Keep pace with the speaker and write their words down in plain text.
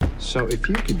So if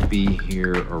you could be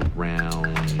here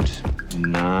around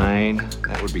 9,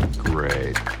 that would be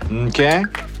great. Okay?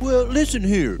 Well, listen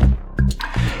here.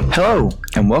 Hello,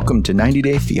 and welcome to 90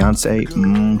 Day Fiancé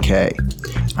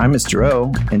MK. I'm Mr.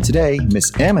 O, and today,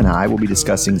 Miss M and I will be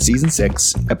discussing Season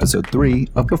 6, Episode 3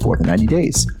 of Before the 90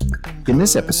 Days. In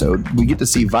this episode, we get to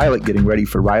see Violet getting ready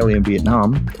for Riley in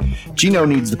Vietnam, Gino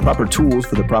needs the proper tools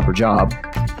for the proper job,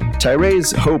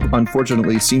 Tyree's hope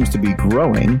unfortunately seems to be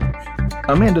growing,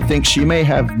 Amanda thinks she may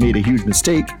have made a huge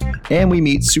mistake, and we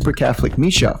meet super Catholic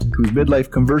Misha, whose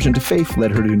midlife conversion to faith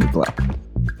led her to neglect.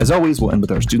 As always, we'll end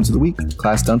with our Students of the Week,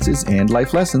 class dunces, and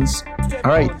life lessons.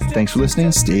 All right, thanks for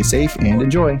listening, stay safe, and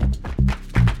enjoy.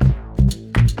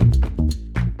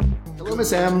 Hello,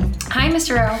 Miss M. Hi,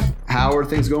 Mr. O. How are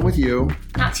things going with you?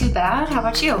 Not too bad. How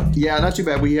about you? Yeah, not too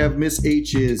bad. We have Miss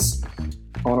H is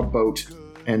on a boat,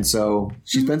 and so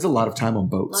she spends a lot of time on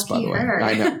boats, Lucky by the way. her.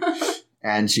 I know.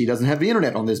 And she doesn't have the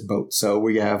internet on this boat, so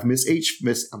we have Miss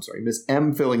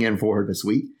M filling in for her this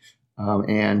week.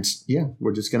 And yeah,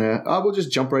 we're just gonna we'll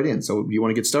just jump right in. So you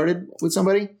want to get started with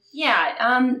somebody?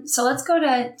 Yeah. So let's go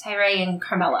to Tyree and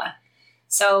Carmela.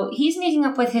 So he's meeting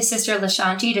up with his sister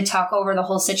Lashanti to talk over the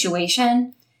whole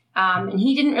situation. And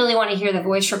he didn't really want to hear the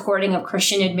voice recording of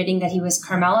Christian admitting that he was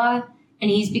Carmela.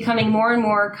 And he's becoming more and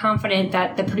more confident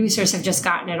that the producers have just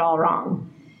gotten it all wrong.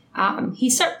 So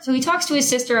he talks to his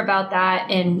sister about that,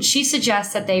 and she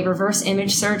suggests that they reverse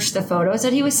image search the photos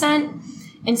that he was sent.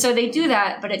 And so they do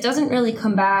that, but it doesn't really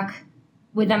come back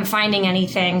with them finding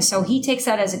anything. So he takes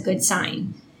that as a good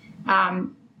sign.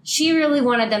 She really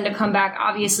wanted them to come back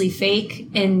obviously fake.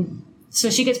 And so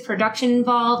she gets production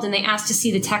involved, and they ask to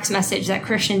see the text message that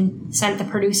Christian sent the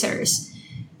producers.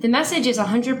 The message is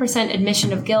 100%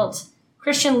 admission of guilt.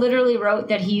 Christian literally wrote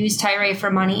that he used Tyree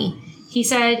for money. He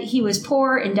said he was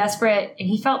poor and desperate, and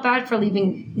he felt bad for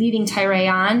leaving Tyree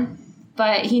on,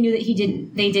 but he knew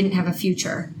that they didn't have a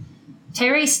future.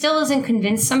 Tyree still isn't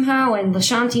convinced somehow, and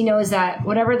Lashanti knows that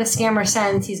whatever the scammer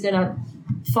sends, he's going to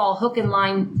fall hook and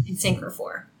line and sinker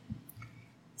for.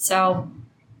 So,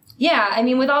 yeah, I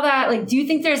mean, with all that, do you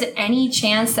think there's any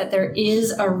chance that there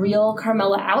is a real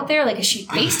Carmela out there? Is she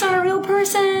based on a real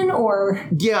person, or?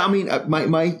 Yeah, I mean,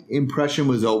 my impression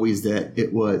was always that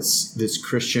it was this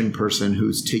Christian person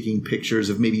who's taking pictures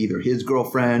of maybe either his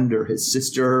girlfriend or his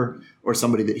sister or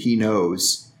somebody that he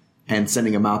knows and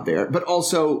sending them out there, but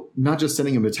also not just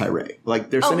sending them to Tyree.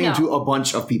 They're sending him to a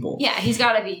bunch of people. Yeah, he's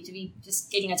got to be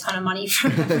just getting a ton of money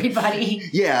from everybody.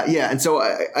 Yeah, and so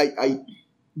I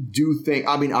do think,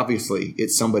 I mean, obviously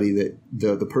it's somebody that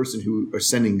the person who are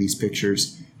sending these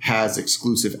pictures has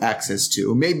exclusive access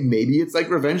to. Maybe it's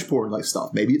revenge porn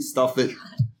stuff. Maybe it's stuff that,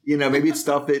 maybe it's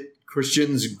stuff that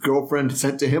Christian's girlfriend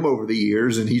sent to him over the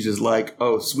years, and he's just like,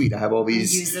 oh, sweet, I have all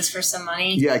these. Use this for some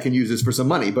money. Yeah, I can use this for some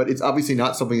money. But it's obviously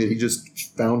not something that he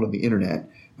just found on the internet.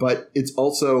 But it's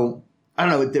also, I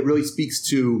don't know, it really speaks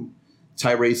to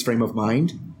Tyree's frame of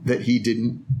mind that he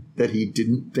didn't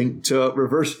think to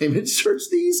reverse image search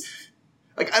these.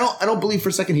 I don't believe for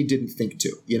a second he didn't think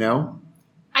to,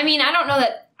 I mean, I don't know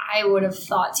that I would have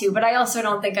thought to, but I also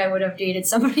don't think I would have dated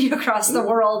somebody across the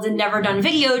world and never done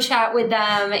video chat with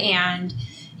them. And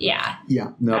yeah. Yeah.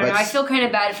 No, I don't know. I feel kind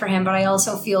of bad for him, but I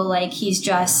also feel like he's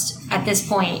just, at this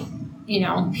point,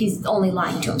 he's only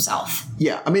lying to himself.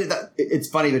 Yeah. I mean, it's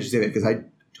funny that you say that, because I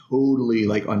totally,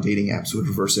 on dating apps, would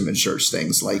reverse image search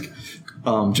things,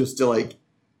 just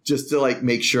to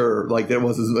make sure that it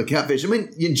wasn't a catfish. I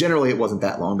mean, generally it wasn't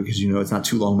that long, because it's not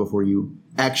too long before you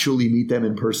actually meet them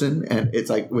in person, and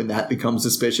it's when that becomes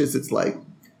suspicious, it's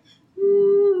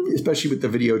especially with the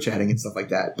video chatting and stuff like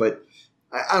that. But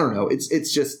I don't know.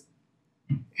 It's just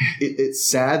it's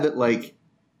sad that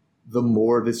the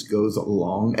more this goes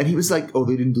along, and he was like, oh,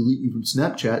 they didn't delete me from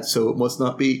Snapchat, so it must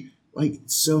not be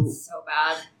so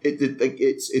bad.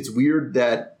 It's weird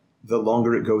that the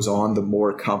longer it goes on, the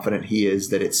more confident he is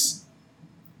that it's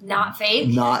not fake.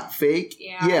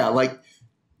 Yeah.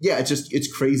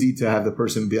 It's crazy to have the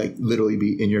person be literally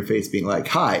be in your face being like,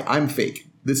 hi, I'm fake.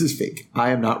 This is fake. I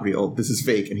am not real. This is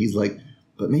fake. And he's like,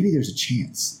 but maybe there's a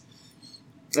chance.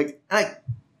 I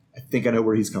think I know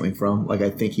where he's coming from.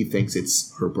 I think he thinks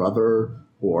it's her brother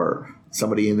or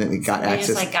somebody in that got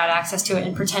access. Just got access to it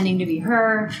and pretending to be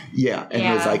her. Yeah.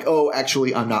 And was like, oh,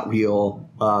 actually, I'm not real.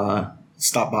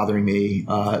 Stop bothering me.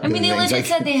 I mean, they legit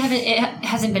said it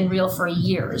hasn't been real for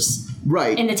years.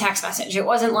 Right. In the text message. It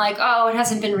wasn't it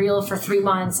hasn't been real for 3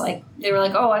 months. They were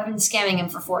oh, I've been scamming him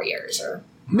for 4 years. Or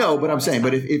no, but I'm saying,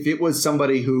 but if it was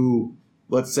somebody who,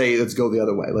 let's go the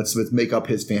other way. Let's make up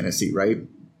his fantasy, right?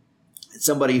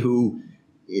 Somebody who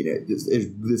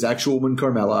this actual woman,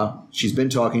 Carmela, she's been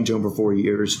talking to him for 4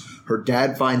 years. Her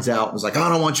dad finds out and was like, I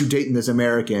don't want you dating this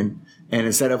American. And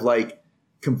instead of like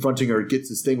confronting her, gets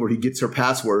this thing where he gets her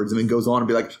passwords and then goes on and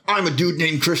be like, I'm a dude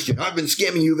named Christian. I've been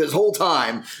scamming you this whole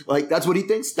time. Like, that's what he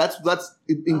thinks. That's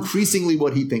increasingly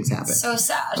what he thinks happened. So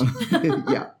sad.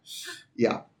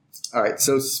 Yeah. All right.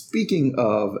 So speaking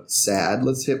of sad,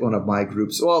 let's hit one of my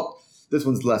groups. Well, this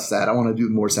one's less sad. I want to do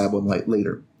more sad one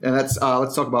later. And that's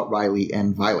let's talk about Riley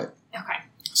and Violet. Okay.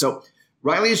 So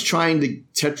Riley is trying to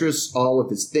Tetris all of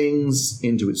his things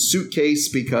into his suitcase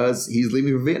because he's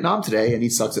leaving for Vietnam today and he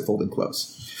sucks at folding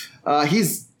clothes. He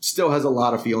still has a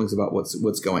lot of feelings about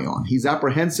what's going on. He's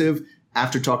apprehensive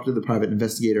after talking to the private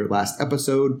investigator last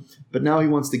episode, but now he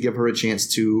wants to give her a chance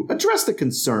to address the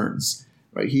concerns.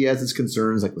 Right? He has his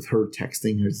concerns like with her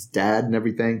texting his dad and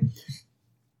everything.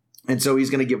 And so he's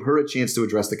going to give her a chance to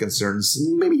address the concerns.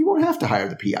 Maybe he won't have to hire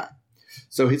the PI.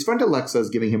 So his friend Alexa is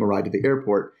giving him a ride to the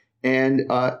airport.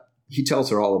 And he tells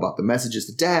her all about the messages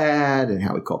to dad and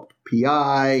how he called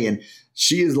PI. And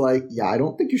she is like, yeah, I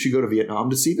don't think you should go to Vietnam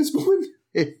to see this woman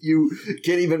if you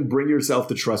can't even bring yourself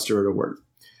to trust her at a word.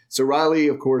 So Riley,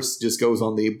 of course, just goes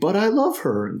on but I love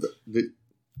her. And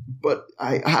but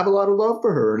I have a lot of love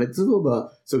for her. And it's blah, blah.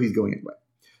 So he's going anyway.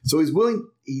 So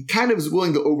he kind of is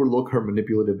willing to overlook her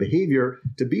manipulative behavior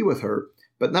to be with her,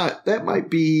 but that might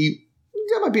be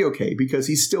okay because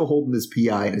he's still holding his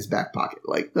PI in his back pocket.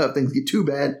 Like, if things get too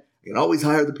bad, you can always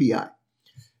hire the PI.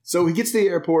 So he gets to the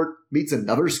airport, meets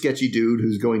another sketchy dude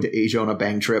who's going to Asia on a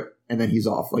bang trip, and then he's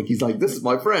off. Like, he's like, this is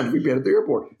my friend. We've been at the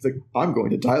airport. He's like, I'm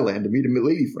going to Thailand to meet a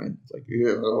lady friend. It's like,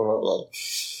 yeah.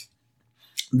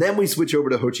 Then we switch over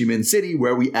to Ho Chi Minh City,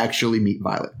 where we actually meet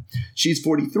Violet. She's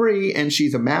 43, and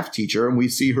she's a math teacher, and we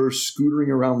see her scootering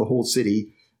around the whole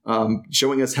city,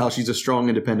 showing us how she's a strong,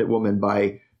 independent woman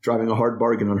by driving a hard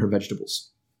bargain on her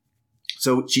vegetables.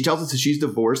 So she tells us that she's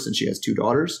divorced, and she has 2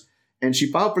 daughters, and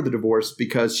she filed for the divorce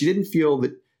because she didn't feel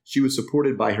that she was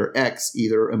supported by her ex,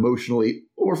 either emotionally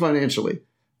or financially.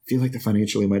 I feel like the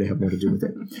financially might have more to do with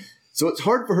it. So it's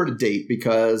hard for her to date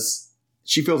because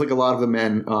she feels like a lot of the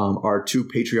men are too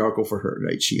patriarchal for her,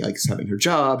 right? She likes having her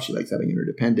job. She likes having her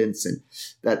independence, and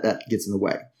that gets in the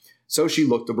way. So she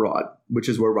looked abroad, which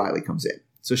is where Riley comes in.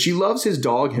 So she loves his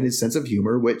dog and his sense of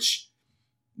humor, which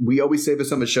we always say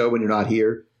this on the show when you're not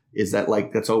here, is that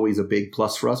like that's always a big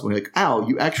plus for us. When we're like, Al,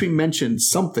 you actually mentioned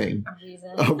something,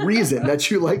 a reason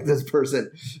that you like this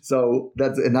person. So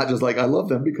that's and not just like I love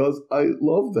them because I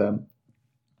love them.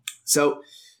 So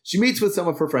she meets with some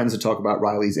of her friends to talk about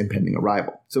Riley's impending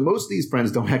arrival. So most of these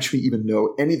friends don't actually even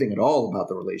know anything at all about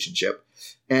the relationship.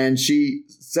 And she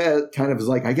said, kind of is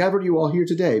like, I gathered you all here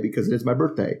today because it is my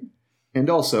birthday. And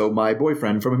also my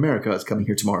boyfriend from America is coming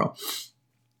here tomorrow.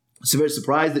 So they're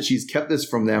surprised that she's kept this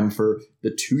from them for the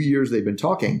 2 years they've been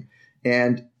talking.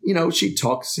 And, she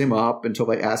talks him up until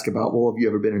they ask about, well, have you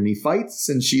ever been in any fights?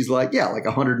 And she's like, yeah, like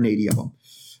 180 of them.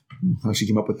 How she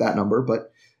came up with that number,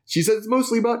 but she says it's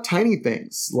mostly about tiny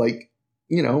things, like,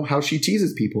 how she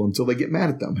teases people until they get mad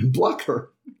at them and block her.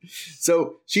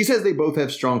 So she says they both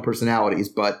have strong personalities,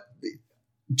 but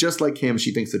just like him,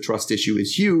 she thinks the trust issue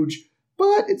is huge.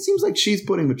 But it seems like she's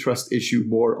putting the trust issue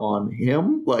more on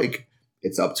him. Like,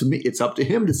 it's up to me. It's up to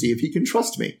him to see if he can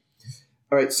trust me.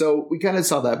 All right. So we kind of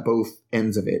saw that both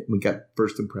ends of it. We got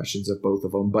first impressions of both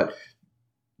of them. But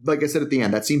like I said at the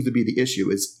end, that seems to be the issue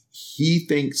is he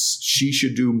thinks she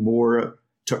should do more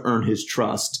to earn his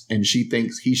trust, and she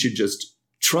thinks he should just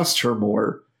trust her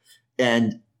more.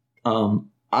 And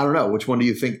I don't know, which one do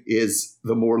you think is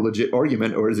the more legit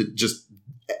argument, or is it just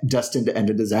destined to end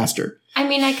in disaster? I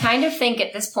mean, I kind of think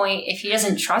at this point, if he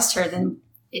doesn't trust her, then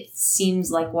it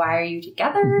seems like, why are you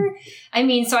together? I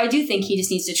mean, so I do think he just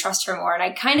needs to trust her more. And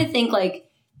I kind of think like,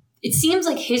 it seems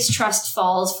like his trust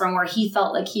falls from where he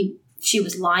felt like she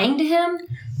was lying to him.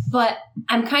 But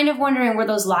I'm kind of wondering, were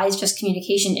those lies just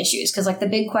communication issues? Because like the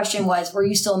big question was, were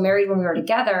you still married when we were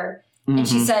together? Mm-hmm. And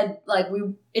she said, like,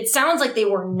 it sounds like they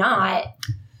were not.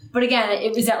 But again,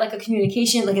 was that like a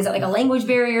communication? Like, is that like a language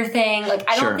barrier thing? Like,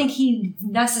 I don't think he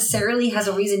necessarily has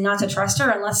a reason not to trust her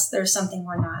unless there's something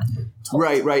we're not told.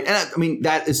 Right. And I mean,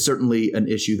 that is certainly an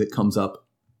issue that comes up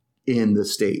in the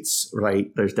States,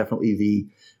 right? There's definitely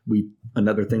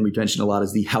another thing we mentioned a lot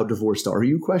is the how divorced are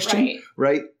you question,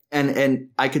 right? And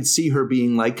I could see her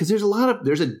being like, because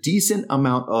there's a decent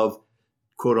amount of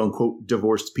quote unquote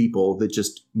divorced people that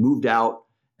just moved out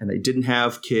and they didn't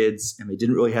have kids and they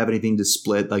didn't really have anything to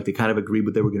split. Like they kind of agreed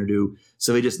what they were going to do.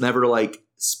 So they just never like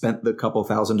spent the couple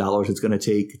 $1,000s it's going to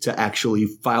take to actually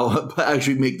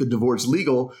actually make the divorce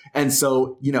legal. And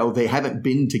so, they haven't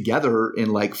been together in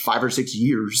like 5 or 6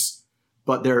 years,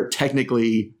 but they're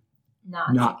technically not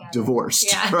together.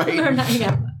 divorced, Yeah.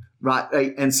 right?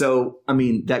 Right. And so, I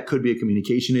mean, that could be a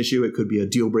communication issue. It could be a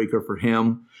deal breaker for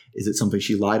him. Is it something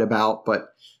she lied about?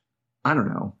 But I don't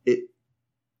know.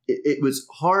 It was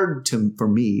hard for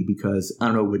me because I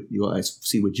don't know what you guys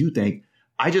see what you think.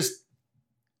 I just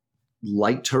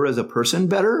liked her as a person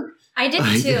better. I did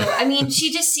too. I mean,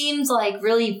 she just seems like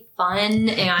really fun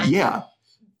and yeah.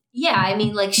 I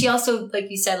mean, like she also,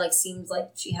 like you said, like seems like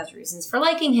she has reasons for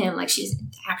liking him. Like she's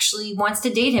actually wants to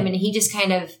date him, and he just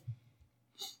kind of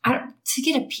to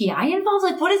get a PI involved.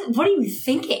 Like what are you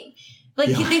thinking? Like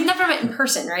they've never met in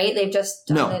person, right? They've just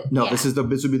done it. No. This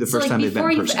would be the first time they've met in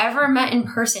person. Before you've ever met in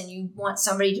person, you want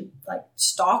somebody to like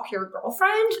stalk your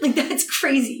girlfriend? Like that's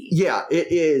crazy. Yeah, it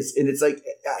is, and it's like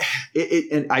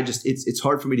and I just it's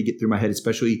hard for me to get through my head,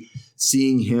 especially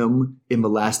seeing him in the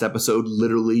last episode,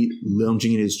 literally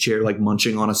lounging in his chair, like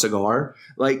munching on a cigar.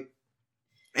 Like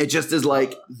it just is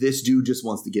like this dude just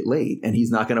wants to get laid, and he's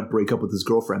not going to break up with his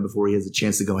girlfriend before he has a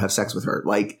chance to go have sex with her.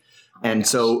 Like. And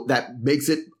so that makes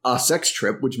it a sex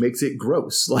trip, which makes it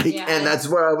gross. Like, and that's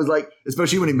where I was like,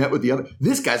 especially when he met with the other,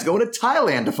 this guy's going to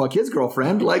Thailand to fuck his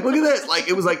girlfriend. Like, look at this. Like,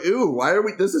 it was like, ooh, why are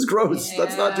we, this is gross.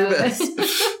 Let's not do this.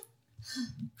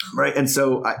 Right. And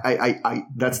so I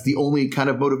that's the only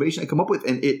kind of motivation I come up with.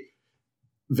 And it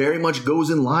very much goes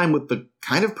in line with the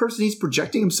kind of person he's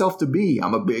projecting himself to be.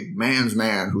 I'm a big man's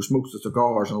man who smokes the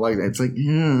cigars and like that. It's like,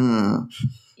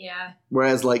 yeah.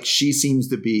 Whereas like she seems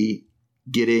to be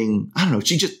getting, I don't know,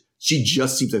 she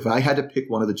just seems like if I had to pick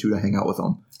one of the two to hang out with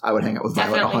them, I would hang out with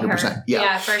Violet 100%.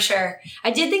 Yeah, for sure.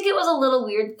 I did think it was a little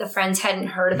weird that the friends hadn't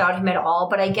heard about him at all,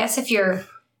 but I guess if you're,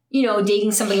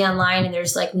 dating somebody online and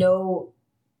there's like no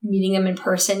meeting them in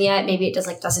person yet, maybe it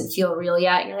doesn't feel real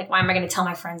yet. You're like, why am I going to tell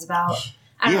my friends about?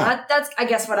 I don't know. That's I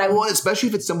guess what I would. Well, especially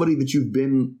if it's somebody that you've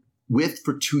been with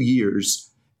for 2 years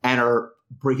and are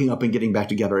breaking up and getting back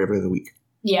together every other week.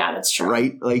 Yeah, that's true.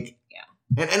 Right? Like,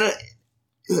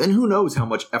 and who knows how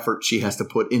much effort she has to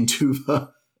put into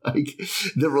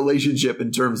the relationship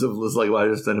in terms of like, well, I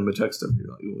just send him a text.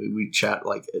 We chat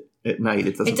like at night.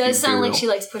 It does sound like she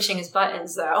likes pushing his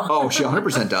buttons, though. Oh, she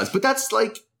 100% does. But that's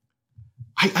like,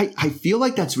 I feel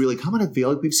like that's really common. I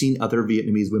feel like we've seen other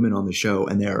Vietnamese women on the show,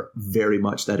 and they're very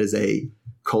much that is a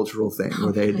cultural thing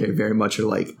where they very much are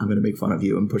like, I'm going to make fun of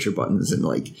you and push your buttons and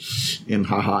like, and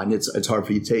haha, and it's hard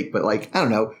for you to take. But like, I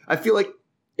don't know. I feel like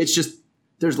it's just.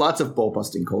 There's lots of ball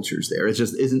busting cultures there. It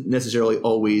just isn't necessarily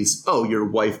always, oh, your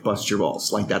wife busts your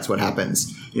balls. Like that's what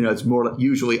happens. It's more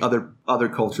usually other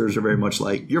cultures are very much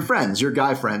like your friends, your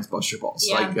guy friends bust your balls.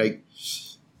 Yeah. Like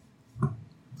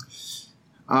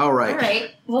all right. All right.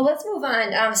 Well, let's move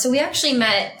on. So we actually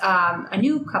met a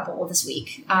new couple this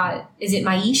week. Is it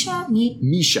Misha?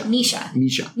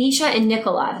 Misha and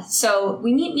Nicola. So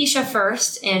we meet Misha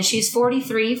first, and she's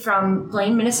 43 from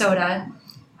Blaine, Minnesota.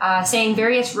 Saying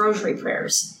various rosary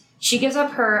prayers. She gives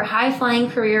up her high-flying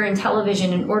career in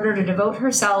television in order to devote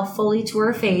herself fully to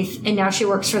her faith, and now she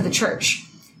works for the church.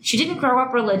 She didn't grow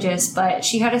up religious, but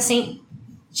she had a St.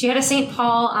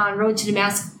 Paul on Road to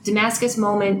Damascus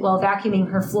moment while vacuuming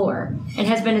her floor, and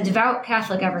has been a devout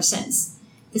Catholic ever since.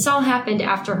 This all happened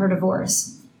after her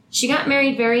divorce. She got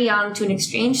married very young to an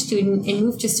exchange student and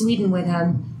moved to Sweden with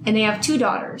him, and they have 2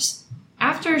 daughters.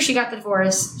 After she got the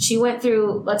divorce, she went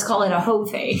through, let's call it a hoe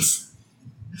phase.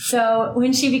 So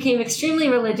when she became extremely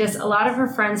religious, a lot of her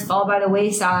friends fell by the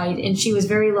wayside, and she was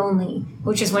very lonely,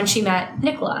 which is when she met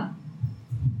Nicola.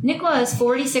 Nicola is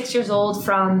 46 years old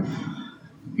from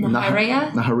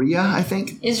Nahariya, I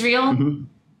think. Israel.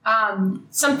 Mm-hmm.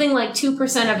 Something like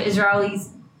 2% of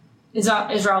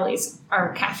Israelis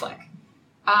are Catholic.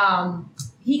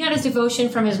 He got his devotion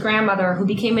from his grandmother, who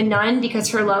became a nun because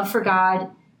her love for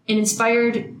God and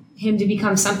inspired him to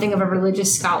become something of a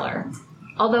religious scholar.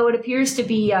 Although it appears to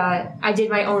be, I did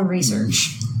my own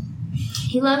research.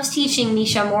 He loves teaching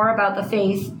Misha more about the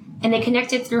faith, and they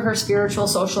connected through her spiritual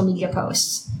social media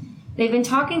posts. They've been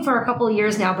talking for a couple of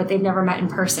years now, but they've never met in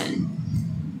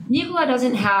person. Nicola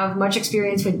doesn't have much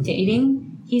experience with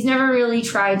dating. He's never really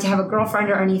tried to have a girlfriend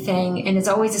or anything, and has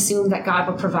always assumed that God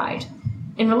will provide.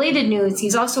 In related news,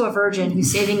 he's also a virgin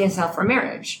who's saving himself for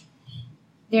marriage.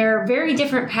 Their very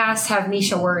different pasts have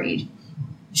Misha worried.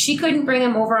 She couldn't bring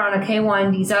him over on a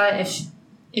K-1 visa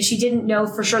if she didn't know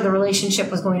for sure the relationship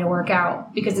was going to work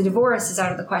out, because the divorce is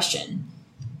out of the question.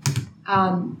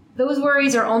 Those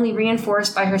worries are only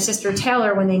reinforced by her sister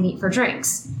Taylor when they meet for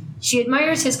drinks. She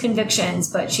admires his convictions,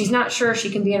 but she's not sure she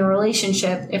can be in a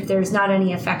relationship if there's not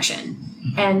any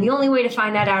affection. And the only way to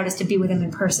find that out is to be with him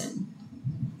in person.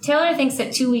 Taylor thinks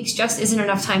that 2 weeks just isn't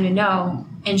enough time to know,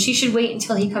 and she should wait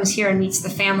until he comes here and meets the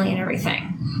family and everything.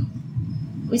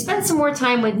 We spent some more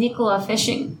time with Nikola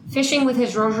fishing with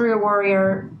his rosary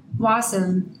warrior,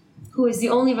 Wasim, who is the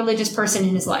only religious person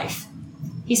in his life.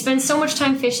 He spends so much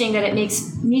time fishing that it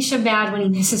makes Misha mad when he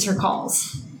misses her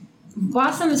calls.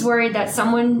 Wasim is worried that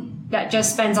someone that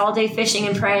just spends all day fishing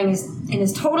and praying and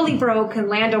is totally broke can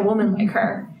land a woman like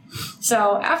her.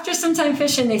 So after some time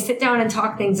fishing, they sit down and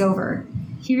talk things over.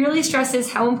 He really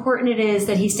stresses how important it is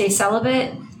that he stay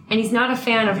celibate, and he's not a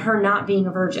fan of her not being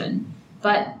a virgin.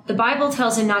 But the Bible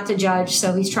tells him not to judge,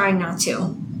 so he's trying not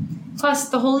to. Plus,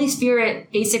 the Holy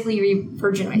Spirit basically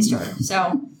re-virginized her.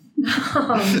 So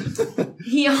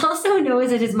he also knows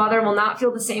that his mother will not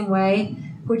feel the same way,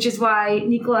 which is why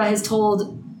Nikola has told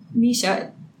her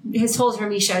Misha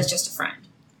is just a friend.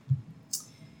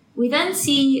 We then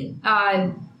see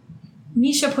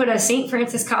Misha put a St.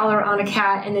 Francis collar on a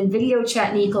cat and then video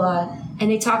chat Nikola,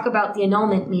 and they talk about the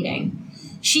annulment meeting.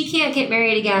 She can't get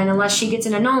married again unless she gets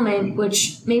an annulment,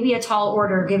 which may be a tall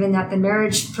order given that the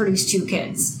marriage produced 2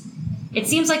 kids. It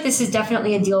seems like this is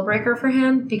definitely a deal breaker for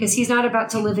him because he's not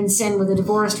about to live in sin with a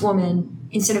divorced woman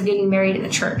instead of getting married in the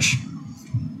church.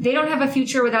 They don't have a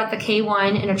future without the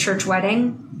K1 and a church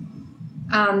wedding.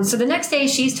 So the next day,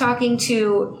 she's talking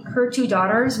to her 2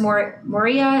 daughters,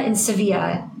 Moria and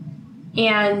Sevilla,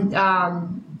 and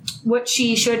what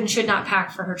she should and should not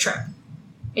pack for her trip.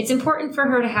 It's important for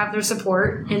her to have their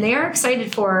support, and they are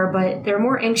excited for her, but they're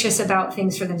more anxious about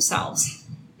things for themselves.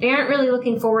 They aren't really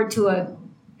looking forward to a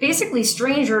basically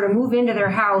stranger to move into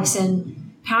their house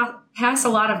and pass a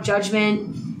lot of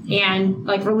judgment and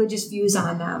like religious views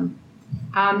on them.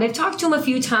 They've talked to him a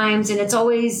few times, and it's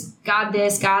always God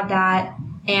this, God that,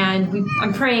 and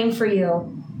I'm praying for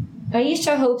you.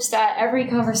 Aisha hopes that every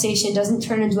conversation doesn't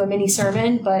turn into a mini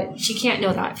sermon, but she can't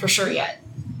know that for sure yet.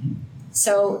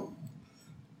 So,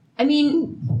 I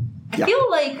mean, I feel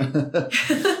like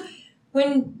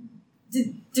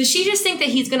does she just think that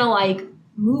he's going to like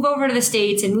move over to the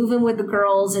States and move in with the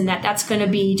girls and that's going to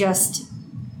be just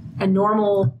a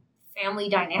normal family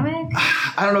dynamic?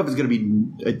 I don't know if it's going to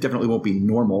be, it definitely won't be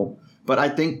normal, but I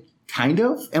think kind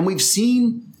of. And we've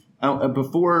seen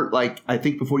before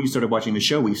you started watching the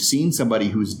show, we've seen somebody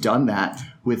who's done that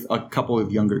with a couple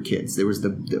of younger kids. There was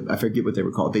I forget what they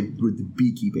were called. They were the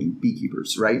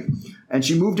beekeepers, right? And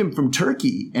she moved him from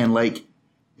Turkey, and like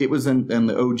it was in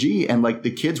the OG, and like the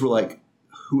kids were like,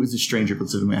 "Who is this stranger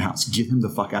that's living in my house? Get him the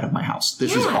fuck out of my house.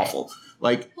 This is awful."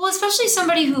 Like, well, especially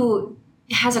somebody who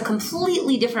has a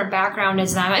completely different background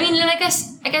as them. I mean, and I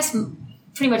guess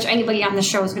pretty much anybody on the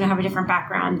show is going to have a different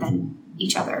background than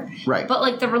each other. Right. But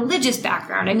like the religious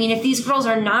background, I mean, if these girls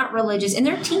are not religious and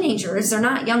they're teenagers, they're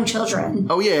not young children.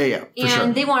 Oh, yeah. And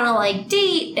sure. They want to like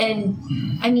date and,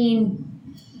 I mean,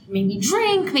 maybe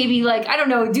drink, maybe like, I don't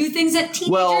know, do things that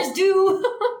teenagers do.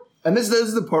 And this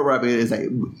is the part where I mean, is that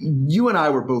you and I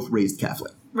were both raised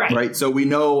Catholic. Right. So we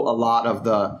know a lot of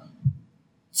the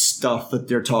stuff that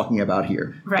they're talking about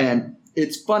here. Right. And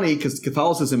it's funny because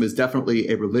Catholicism is definitely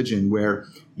a religion where,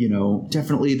 you know,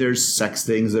 definitely there's sex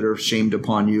things that are shamed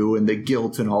upon you and the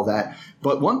guilt and all that.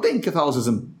 But one thing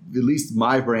Catholicism, at least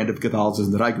my brand of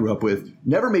Catholicism that I grew up with,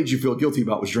 never made you feel guilty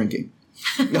about was drinking.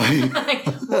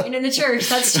 And in the church,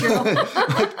 that's true.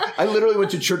 I literally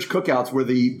went to church cookouts where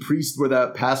the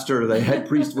head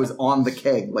priest was on the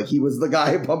keg. Like, he was the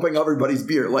guy pumping everybody's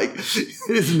beer. Like, it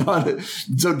is not.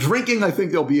 So drinking, I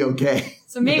think they'll be okay.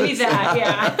 So maybe that,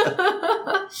 yeah.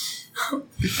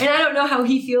 And I don't know how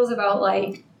he feels about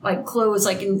like clothes.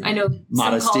 Like, I know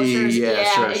modesty, some cultures,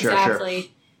 sure,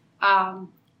 exactly.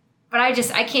 But I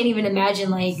can't even imagine,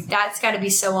 like, that's got to be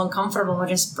so uncomfortable,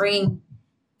 just bringing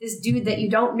this dude that you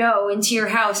don't know into your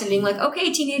house and being like,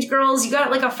 okay, teenage girls, you got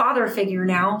like a father figure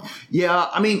now. Yeah,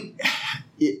 I mean,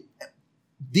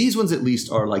 these ones at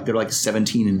least are like, they're like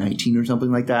 17 and 19 or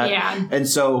something like that. Yeah. And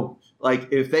so, like,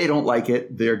 if they don't like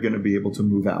it, they're going to be able to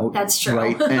move out. That's true.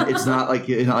 Right? And it's not like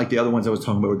the other ones I was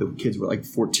talking about where the kids were like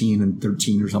 14 and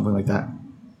 13 or something like that.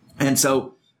 And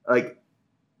so, like,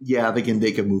 yeah, they can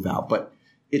move out. But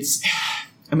it's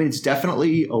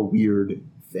definitely a weird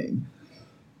thing.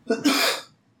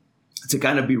 To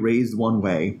kind of be raised one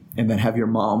way and then have your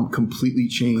mom completely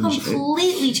change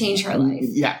her life.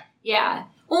 Yeah. Yeah.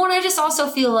 Well, and I just also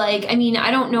feel like, I mean, I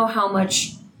don't know how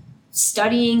much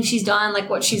studying she's done, like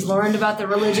what she's learned about the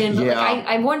religion, but like,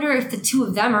 I wonder if the two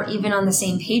of them are even on the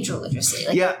same page religiously.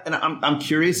 Like, yeah, and I'm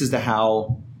curious as to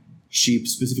how she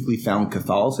specifically found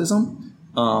Catholicism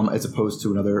as opposed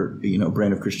to another,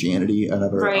 brand of Christianity,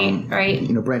 another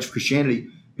branch of Christianity,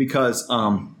 because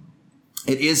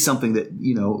it is something that,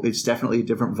 it's definitely a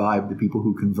different vibe to people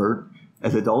who convert.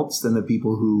 as adults than the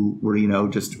people who were,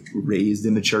 just raised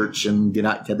in the church and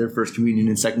had their first communion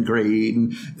in second grade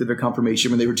and did their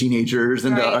confirmation when they were teenagers.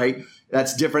 And right.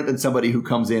 That's different than somebody who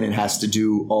comes in and has to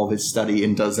do all this study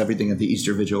and does everything at the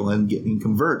Easter Vigil and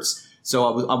converts.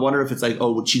 So I wonder if it's like,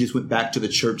 she just went back to the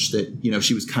church that,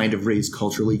 she was kind of raised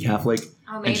culturally Catholic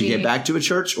and she get back to a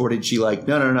church, or did she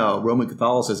no, Roman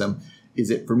Catholicism is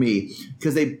it for me?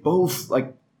 Because they both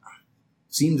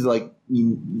seem to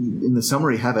in the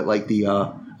summary have it like the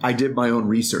I did my own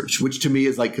research, which to me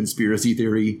is like conspiracy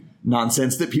theory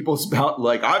nonsense that people spout.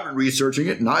 Like, I've been researching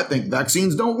it and I think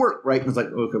vaccines don't work, right? And it's like,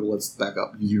 okay, well, let's back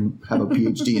up. You have a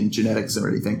PhD in genetics or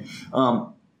anything.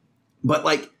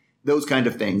 But those kind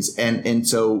of things. And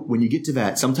so when you get to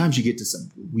that, sometimes you get to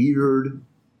some weird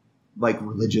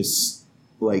religious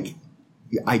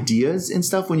ideas and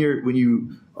stuff when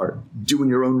you are doing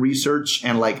your own research.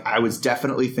 And I was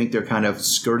definitely think they're kind of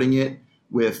skirting it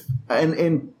with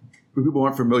and for people who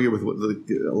aren't familiar with what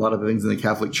a lot of the things in the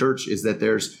Catholic Church is that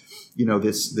there's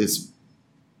this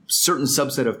certain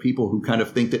subset of people who kind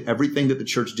of think that everything that the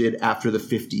church did after the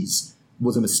 50s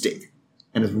was a mistake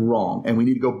and is wrong, and we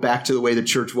need to go back to the way the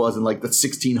church was in the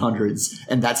 1600s,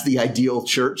 and that's the ideal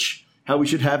church, how we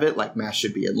should have it. Mass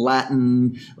should be in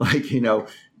Latin, lay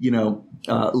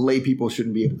people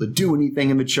shouldn't be able to do anything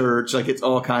in the church. It's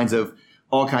all kinds of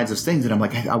things. And I'm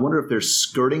like, I wonder if they're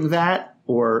skirting that,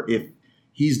 or if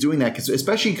he's doing that,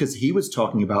 especially because he was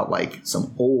talking about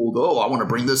some old, I want to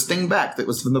bring this thing back that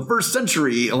was from the first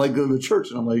century, the church.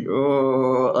 And I'm like,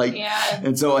 yeah.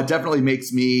 And so it definitely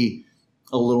makes me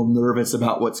a little nervous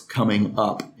about what's coming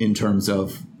up in terms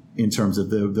of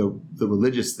the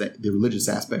religious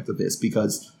aspect of this,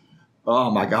 because, oh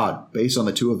my God, based on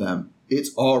the two of them, it's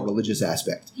all religious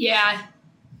aspect. Yeah.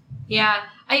 Yeah.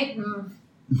 I'm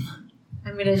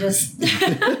going to just...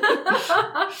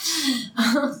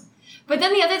 But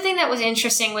then the other thing that was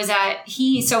interesting was that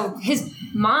his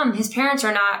parents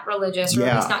are not religious, or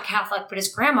at least not Catholic, but his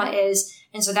grandma is.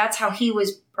 And so that's how he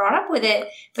was brought up with it.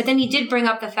 But then he did bring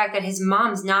up the fact that his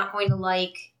mom's not going to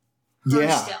like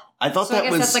her still. I thought so I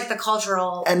guess that's the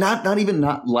cultural. And not even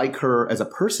not like her as a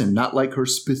person, not like her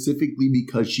specifically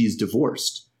because she's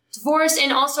divorced.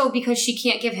 And also because she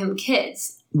can't give him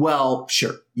kids. Well,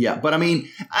 sure. Yeah. But I mean,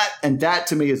 and that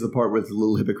to me is the part where it's a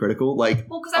little hypocritical.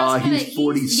 He's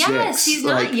 46. Yes, he's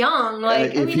not young.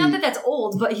 Not that that's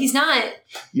old, but he's not.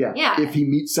 Yeah. If he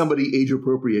meets somebody age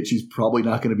appropriate, she's probably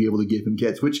not going to be able to give him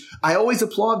kids, which I always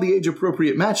applaud the age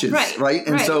appropriate matches. Right.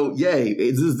 And so, yay.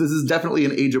 This is definitely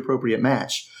an age appropriate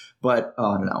match. But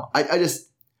I don't know.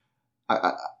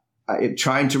 I'm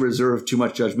trying to reserve too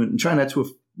much judgment and trying not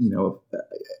to,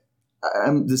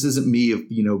 this isn't me,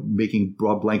 making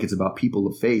broad blankets about people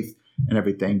of faith and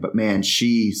everything, but man,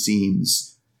 she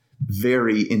seems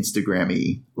very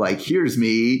Instagram-y. Here's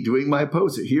me doing my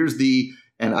post.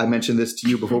 And I mentioned this to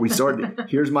you before we started.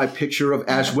 Here's my picture of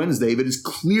Ash Wednesday. But it's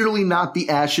clearly not the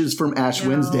ashes from Ash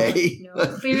Wednesday. No,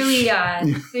 clearly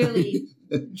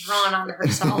drawn onto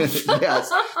herself.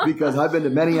 Yes, because I've been to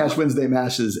many Ash Wednesday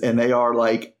masses, and they are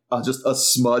just a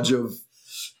smudge of.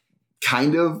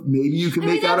 Kind of, maybe you can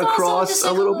make out a cross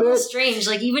a little bit. Strange,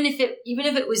 even if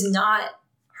it was not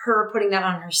her putting that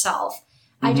on herself,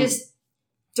 I just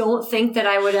don't think that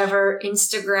I would ever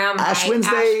Instagram Ash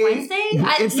Wednesday.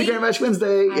 Instagram Ash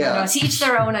Wednesday. I don't know. To each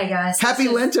their own, I guess. Happy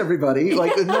Lent, everybody!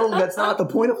 No, that's not the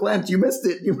point of Lent. You missed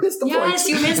it. You missed the point. Yes,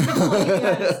 you missed the point.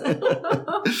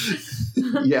 Yes.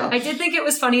 Yeah. I did think it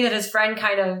was funny that his friend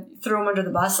kind of threw him under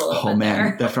the bus a little bit. Oh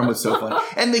man, that friend was so funny.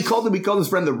 And we called his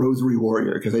friend the Rosary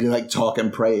Warrior because they talk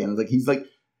and pray. And he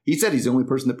said he's the only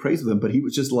person that prays with him, but he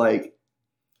was just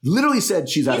literally said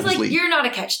she's out of his league. You're not a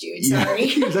catch dude. Sorry. Yeah.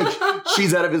 He was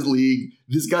she's out of his league.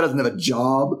 This guy doesn't have a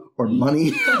job or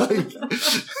money.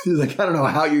 He's I don't know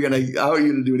how you're gonna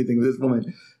do anything with this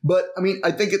woman. But I mean,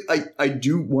 I think I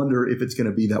do wonder if it's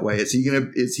gonna be that way. Is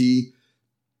he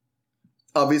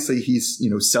obviously he's,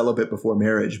 celibate before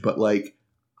marriage, but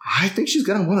I think she's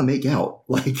going to want to make out.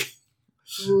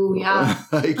 Ooh, yeah.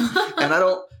 And I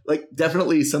don't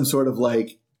definitely some sort of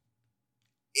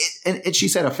and she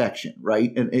said affection, right?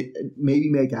 And it maybe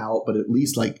make out, but at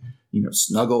least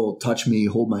snuggle, touch me,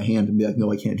 hold my hand and be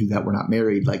no, I can't do that. We're not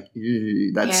married. That's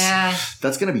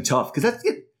going to be tough. Cause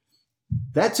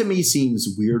that to me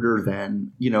seems weirder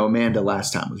than, Amanda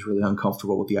last time was really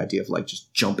uncomfortable with the idea of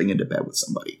just jumping into bed with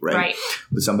somebody, right?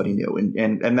 With somebody new.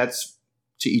 And that's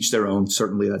to each their own.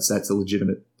 Certainly that's a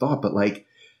legitimate thought, but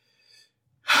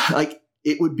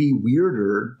it would be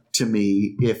weirder to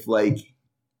me if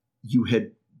you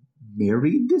had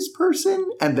married this person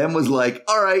and then was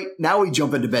all right, now we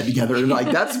jump into bed together. And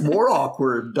that's more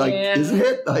awkward, isn't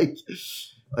it?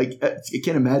 Like, I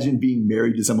can't imagine being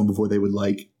married to someone before they would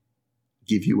like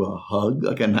give you a hug,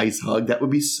 like a nice hug. That would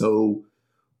be so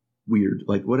weird.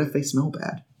 Like, what if they smell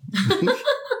bad?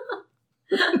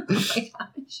 Oh my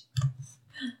gosh.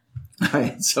 All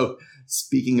right. So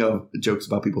speaking of jokes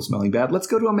about people smelling bad, let's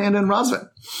go to Amanda and Razvan.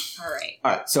 All right.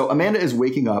 All right. So Amanda is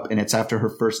waking up and it's after her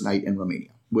first night in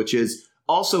Romania, which is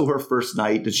also her first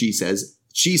night that she says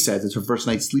it's her first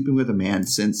night sleeping with a man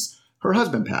since her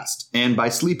husband passed. And by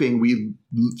sleeping,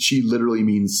 she literally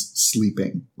means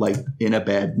sleeping, like in a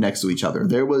bed next to each other.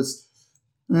 There was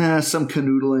some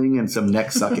canoodling and some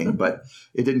neck sucking, but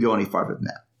it didn't go any farther than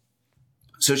that.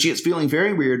 So she is feeling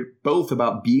very weird, both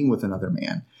about being with another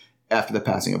man after the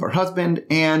passing of her husband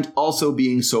and also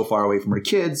being so far away from her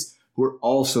kids who are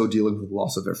also dealing with the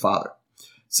loss of their father.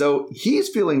 So he's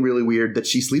feeling really weird that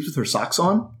she sleeps with her socks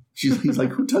on. He's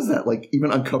like, who does that? Like,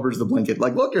 even uncovers the blanket.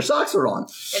 Like, look, your socks are on.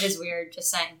 It is weird, just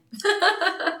saying.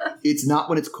 It's not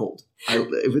when it's cold.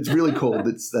 If it's really cold,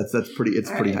 that's pretty.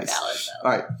 It's pretty nice. Valid,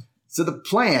 All right. So the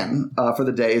plan for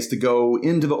the day is to go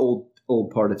into the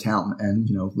old part of town and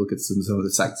look at some of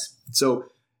the sights. So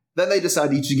then they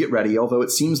decide each to get ready. Although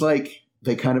it seems like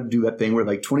they kind of do that thing where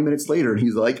like 20 minutes later,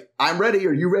 he's like, I'm ready.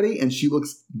 Are you ready? And she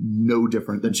looks no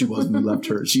different than she was when he left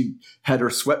her. She had her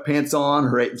sweatpants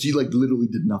on. She like literally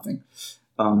did nothing.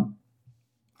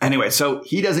 Anyway, so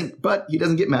he doesn't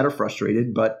get mad or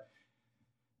frustrated, but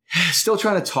still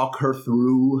trying to talk her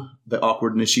through the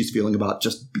awkwardness she's feeling about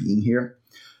just being here.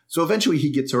 So eventually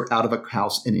he gets her out of a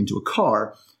house and into a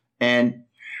car, and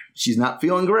she's not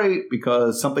feeling great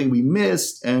because something we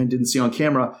missed and didn't see on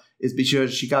camera is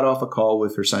because she got off a call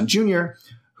with her son, Junior,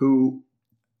 who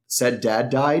said dad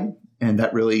died. And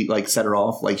that really like set her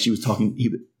off. Like he was talking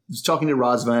to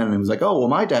Razvan and it was like, oh, well,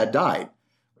 my dad died.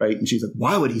 Right. And she's like,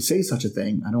 why would he say such a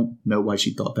thing? I don't know why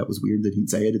she thought that was weird that he'd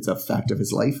say it. It's a fact of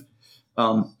his life.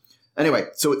 Anyway,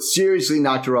 so it seriously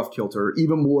knocked her off kilter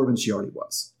even more than she already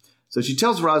was. So she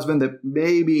tells Razvan that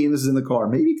maybe, and this is in the car,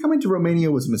 maybe coming to Romania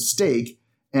was a mistake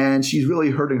and she's really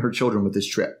hurting her children with this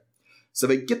trip. So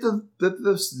they get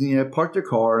park their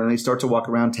car and they start to walk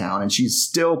around town and she's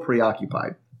still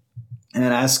preoccupied and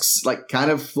asks, like,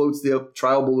 kind of floats the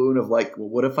trial balloon of like, well,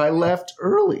 what if I left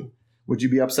early? Would you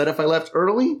be upset if I left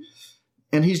early?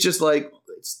 And he's just like,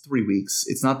 it's 3 weeks.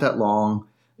 It's not that long.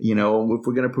 If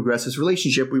we're going to progress this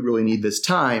relationship, we really need this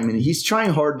time. And he's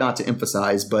trying hard not to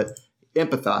emphasize, but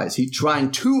empathize. He's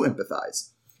trying to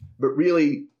empathize, but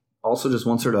really also just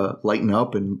wants her to lighten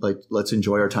up and like, let's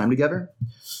enjoy our time together.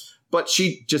 But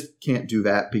she just can't do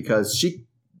that because she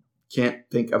can't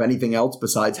think of anything else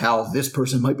besides how this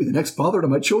person might be the next father to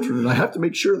my children. And I have to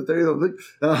make sure that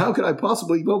how could I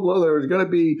possibly, blah, blah, they're going to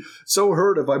be so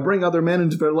hurt if I bring other men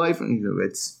into their life. And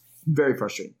it's very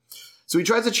frustrating. So he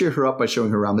tries to cheer her up by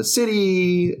showing her around the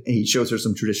city. He shows her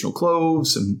some traditional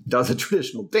clothes and does a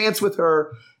traditional dance with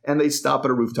her. And they stop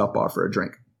at a rooftop bar for a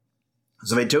drink.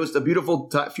 So they toast a beautiful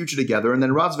future together. And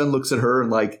then Razvan looks at her and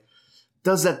like,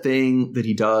 does that thing that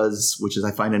he does, which is I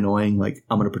find annoying. Like,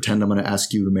 I'm going to pretend I'm going to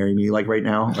ask you to marry me, like right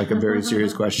now, like a very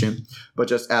serious question, but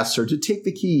just asks her to take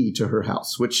the key to her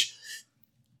house, which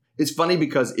is funny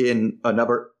because in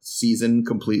another season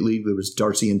completely, there was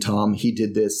Darcy and Tom. He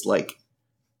did this like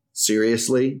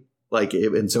seriously,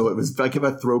 and so it was like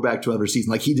a throwback to another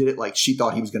season. Like he did it like she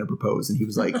thought he was going to propose and he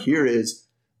was like, here is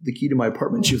the key to my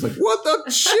apartment. She was like, what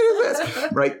the shit is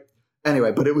this? Right.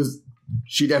 Anyway, but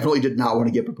she definitely did not want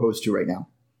to get proposed to right now.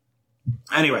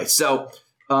 Anyway, so,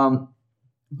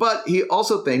 but he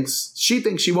also she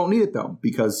thinks she won't need it though,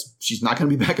 because she's not going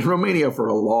to be back in Romania for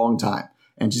a long time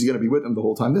and she's going to be with him the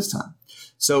whole time this time.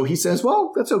 So he says,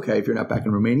 well, that's okay if you're not back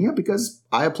in Romania because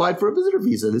I applied for a visitor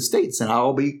visa to the States and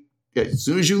as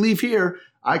soon as you leave here,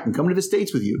 I can come to the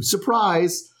States with you.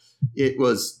 Surprise. It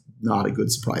was not a good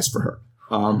surprise for her.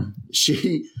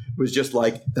 She was just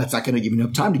like, that's not going to give me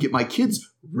enough time to get my kids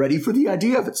ready for the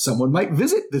idea that someone might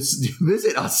visit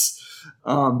us.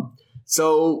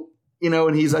 So,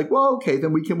 and he's like, well, okay,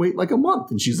 then we can wait like a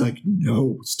month. And she's like,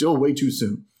 no, still way too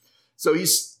soon. So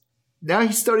he's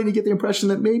starting to get the impression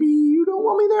that maybe you don't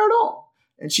want me there at all.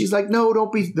 And she's like, no,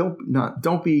 don't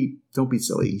be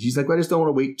silly. She's like, I just don't want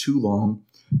to wait too long.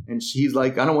 And she's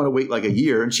like, I don't want to wait like a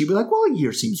year. And she'd be like, well, a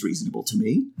year seems reasonable to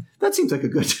me. That seems like a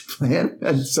good plan.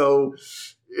 And so,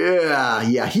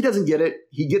 yeah, he doesn't get it.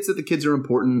 He gets that the kids are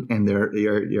important and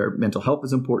their mental health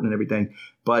is important and everything.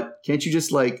 But can't you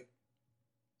just like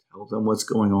tell them what's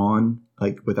going on,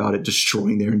 like without it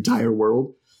destroying their entire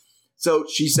world? So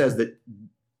she says that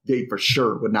they for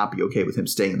sure would not be okay with him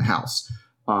staying in the house.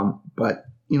 But,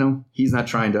 he's not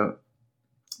trying to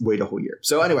wait a whole year.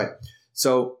 So anyway,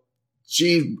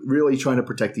 she's really trying to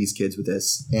protect these kids with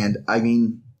this. And I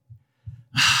mean,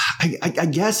 I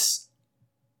guess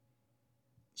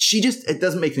she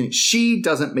doesn't make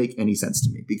any sense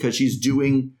to me because she's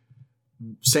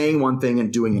saying one thing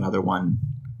and doing another one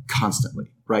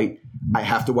constantly, right? I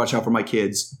have to watch out for my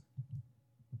kids,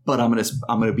 but I'm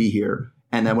gonna be here,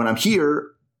 and then when I'm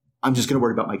here, I'm just gonna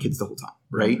worry about my kids the whole time,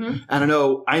 right? Mm-hmm. And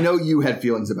I know you had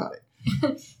feelings about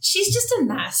it. She's just a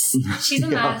mess. She's a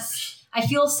mess. I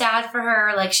feel sad for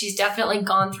her. Like, she's definitely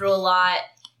gone through a lot.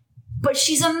 But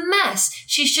she's a mess.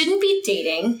 She shouldn't be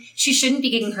dating. She shouldn't be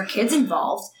getting her kids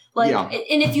involved. Like,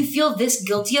 and if you feel this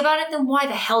guilty about it, then why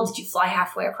the hell did you fly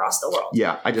halfway across the world?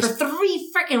 Yeah, for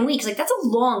 3 freaking weeks. Like, that's a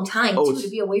long time to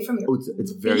be away from your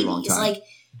it's a very long time. Like,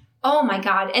 oh my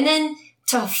God. And then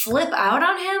to flip out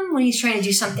on him when he's trying to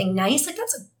do something nice, like,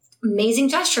 that's an amazing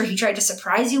gesture. He tried to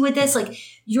surprise you with this. Like,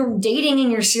 you're dating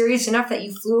and you're serious enough that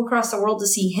you flew across the world to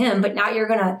see him, but now you're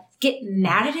going to get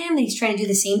mad at him that he's trying to do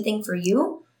the same thing for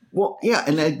you? Well, yeah,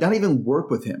 and not even work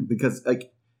with him because,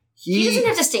 like, he doesn't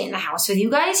have to stay in the house with you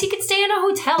guys. He could stay in a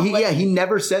hotel. He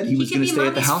never said he was going to stay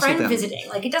at the house with them. Visiting.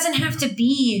 Like, it doesn't have to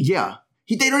be. Yeah.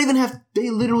 They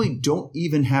literally don't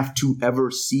even have to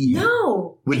ever see him.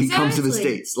 No. When he comes to the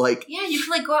States. Like, yeah, you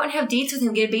can, like, go out and have dates with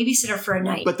him, get a babysitter for a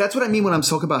night. But that's what I mean when I'm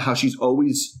talking about how she's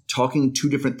always talking two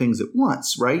different things at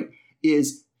once, right?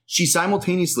 Is she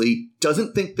simultaneously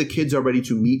doesn't think the kids are ready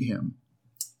to meet him.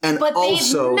 But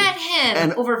they've met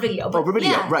him over video.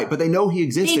 Right. But they know he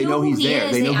exists. They know he's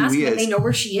there. They know who he is. They know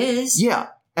where she is. Yeah.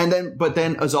 But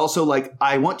then is also like,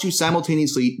 I want to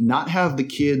simultaneously not have the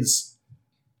kids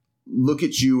look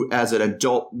at you as an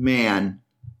adult man,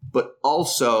 but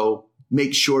also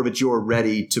make sure that you're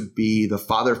ready to be the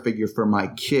father figure for my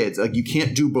kids. Like, you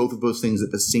can't do both of those things at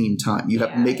the same time. You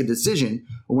have to make a decision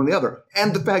on one or the other.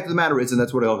 And the fact of the matter is, and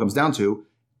that's what it all comes down to,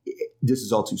 this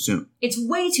is all too soon. It's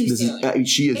way too soon.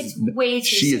 It's way too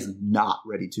soon. She is not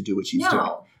ready to do what she's doing.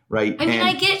 Right? I mean,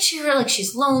 I get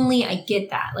she's lonely. I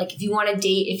get that. Like, if you want to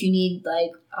date, if you need,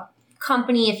 like, a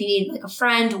company, if you need, like, a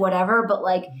friend, whatever. But,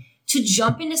 like, to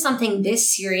jump into something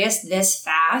this serious, this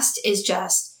fast is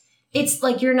just, it's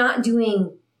like you're not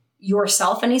doing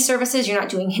yourself any services. You're not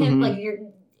doing him. Mm-hmm.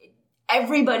 Like,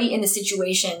 everybody in the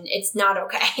situation, it's not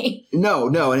okay.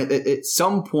 No. And at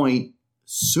some point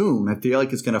soon, I feel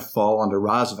like it's going to fall onto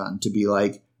Razvan to be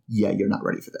like, yeah, you're not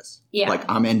ready for this. Yeah. Like,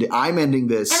 I'm ending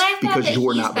this because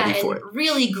you're not ready for it.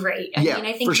 Really great. I mean,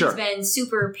 I think he's been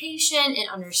super patient and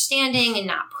understanding and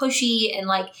not pushy. And,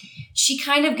 like, she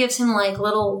kind of gives him, like,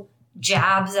 little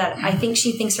jabs that I think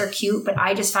she thinks are cute, but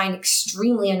I just find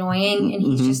extremely annoying. And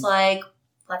he's just like,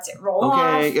 lets it roll off.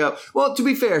 Okay, yeah. Well, to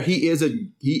be fair, he is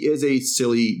a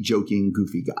silly, joking,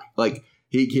 goofy guy. Like,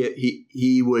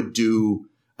 he would do.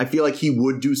 I feel like he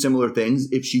would do similar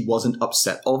things if she wasn't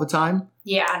upset all the time.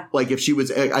 Yeah. Like, if she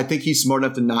was, I think he's smart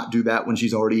enough to not do that when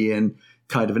she's already in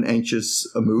kind of an anxious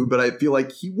mood, but I feel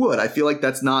like he would. I feel like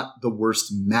that's not the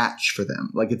worst match for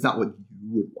them. Like, it's not what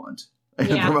you would want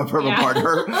from a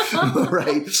partner.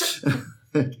 Right.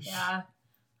 Yeah.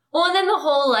 Well, and then the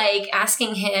whole, like,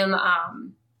 asking him,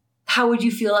 how would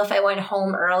you feel if I went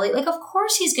home early? Like, of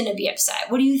course he's going to be upset.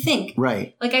 What do you think?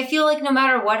 Right. Like, I feel like no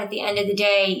matter what, at the end of the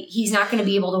day, he's not going to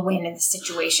be able to win in this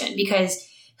situation because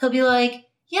he'll be like,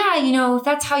 yeah, if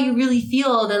that's how you really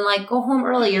feel, then, like, go home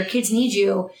early. Your kids need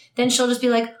you. Then she'll just be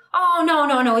like, oh,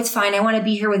 no, it's fine. I want to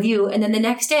be here with you. And then the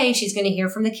next day she's going to hear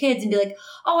from the kids and be like,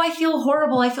 oh, I feel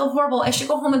horrible. I should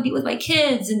go home and be with my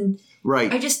kids. And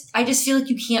right. I just feel like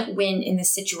you can't win in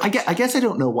this situation. I guess I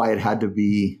don't know why it had to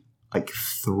be like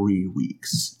 3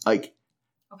 weeks. Like,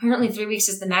 apparently 3 weeks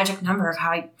is the magic number of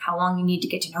how long you need to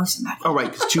get to know somebody. Oh,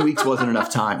 right. Because 2 weeks wasn't enough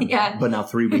time. Yeah. But now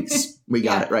 3 weeks, we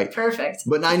got it. Right. Perfect.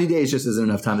 But 90 days just isn't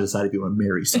enough time to decide if you want to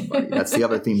marry somebody. That's the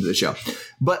other theme of the show.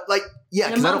 But, like, yeah.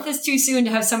 And a month is too soon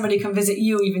to have somebody come visit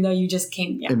you, even though you just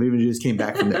came. Yeah. And even you just came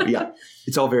back from there. Yeah.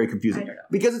 It's all very confusing. I don't know.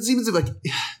 Because it seems like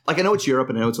I know it's Europe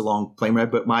and I know it's a long plane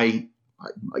ride, but my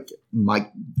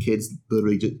kids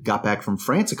literally just got back from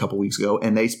France a couple weeks ago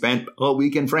and they spent a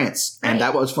week in France and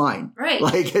that was fine. Right.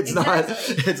 Like, it's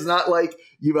not like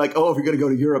you're like, oh, if you're going to go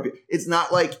to Europe, it's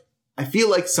not like, I feel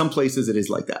like some places it is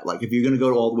like that. Like, if you're going to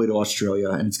go all the way to Australia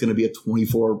and it's going to be a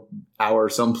 24-hour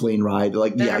some plane ride,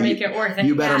 like, you better make it worth it.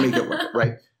 You better make it worth it.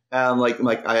 Right.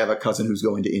 Like I have a cousin who's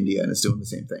going to India and is doing the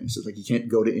same thing. So it's like, you can't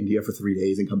go to India for 3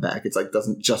 days and come back. It's like,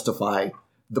 doesn't justify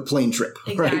the plane trip.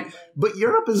 Exactly. Right. But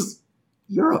Europe.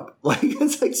 Like,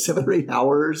 it's like 7 or 8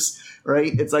 hours,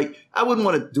 right? It's like, I wouldn't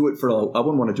want to do it for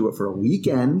a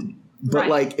weekend, but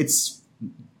like, it's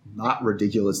not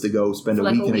ridiculous to go spend a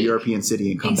week in a European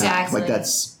city and come back. Like,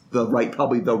 that's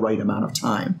probably the right amount of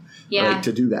time, right,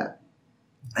 to do that.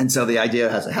 And so the idea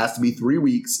has to be 3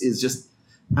 weeks is just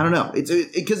I don't know. It's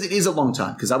because it is a long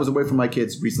time. Because I was away from my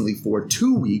kids recently for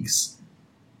 2 weeks,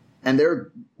 and they're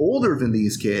older than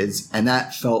these kids, and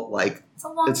that felt like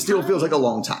it still feels like a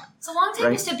long time. It's a long time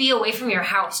right? just to be away from your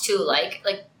house too. Like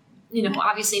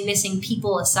obviously missing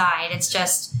people aside,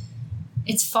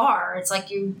 it's far. It's like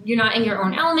you're not in your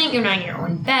own element. You're not in your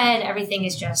own bed. Everything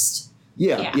is just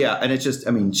yeah. And it's just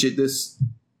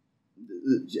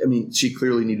she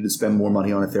clearly needed to spend more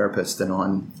money on a therapist than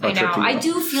on a trip to Europe. I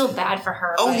do feel bad for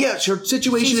her. Oh, yeah. Her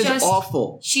situation is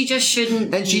awful. She just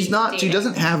shouldn't. And she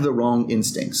doesn't have the wrong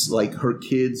instincts. Like, her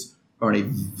kids are in a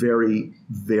very,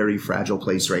 very fragile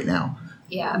place right now.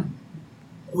 Yeah.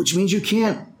 Which means you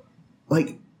can't,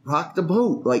 rock the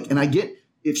boat. And I get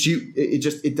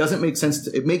it doesn't make sense.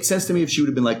 It makes sense to me if she would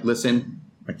have been like, listen,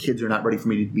 my kids are not ready for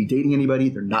me to be dating anybody.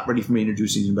 They're not ready for me to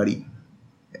introduce anybody.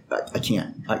 I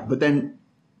can't. But then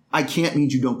I can't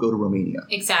means you don't go to Romania.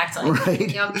 Exactly.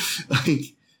 Right? Yep.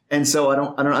 And so I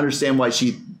don't understand why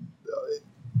she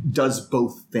does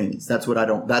both things. That's what I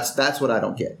don't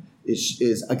get.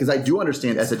 Is because I do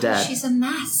understand as a dad. She's a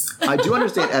mess. I do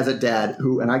understand as a dad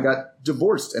and I got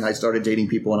divorced and I started dating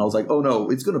people and I was like, oh no,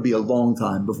 it's going to be a long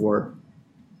time before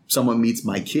someone meets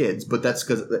my kids. But that's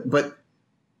but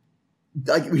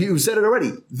like you said it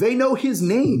already, they know his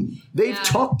name. They've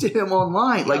talked to him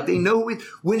online. Like, they know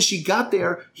when she got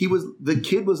there, the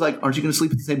kid was like, aren't you going to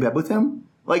sleep in the same bed with him?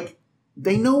 Like,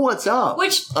 they know what's up.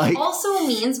 Which also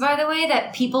means, by the way,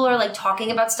 that people are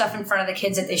talking about stuff in front of the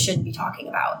kids that they shouldn't be talking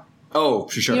about. Oh,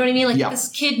 for sure. You know what I mean? This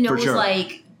kid knows,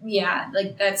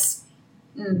 that's...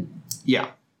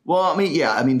 Yeah. Well, I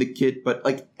mean, the kid, but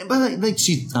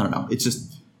she's, I don't know. It's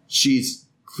just, she's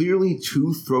clearly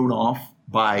too thrown off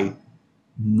by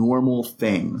normal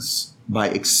things, by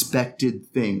expected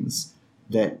things,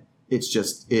 that it's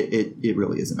just, it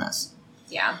really is a mess.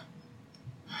 Yeah.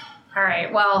 All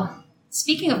right. Well,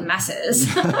 speaking of messes.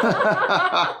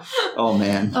 Oh,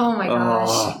 man. Oh, my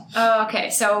gosh. Oh, okay.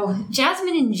 So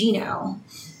Jasmine and Gino.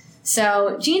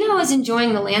 So Gino is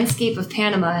enjoying the landscape of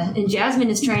Panama, and Jasmine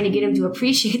is trying to get him to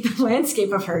appreciate the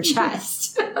landscape of her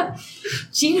chest.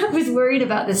 Gino was worried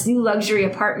about this new luxury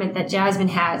apartment that Jasmine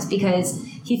has because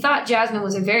he thought Jasmine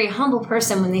was a very humble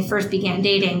person when they first began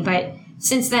dating, but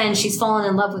since then she's fallen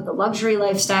in love with the luxury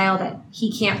lifestyle that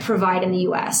he can't provide in the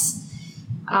U.S.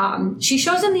 She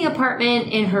shows him the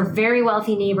apartment and her very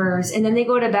wealthy neighbors, and then they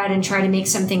go to bed and try to make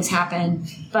some things happen.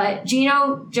 But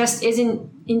Gino just isn't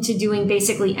into doing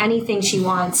basically anything she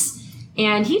wants,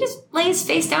 and he just lays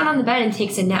face down on the bed and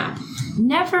takes a nap,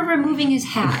 never removing his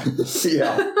hat.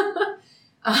 Yeah.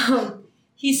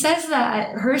 He says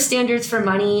that her standards for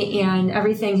money and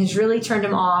everything has really turned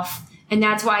him off, and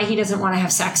that's why he doesn't want to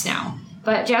have sex now.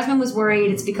 But Jasmine was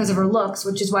worried it's because of her looks,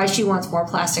 which is why she wants more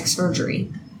plastic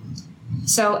surgery.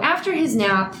 So after his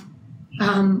nap,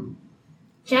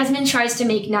 Jasmine tries to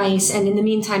make nice, and in the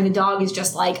meantime, the dog is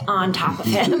just on top of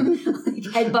him,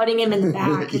 headbutting him in the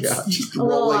back. It's just a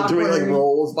little awkward. Doing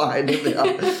rolls behind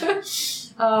him.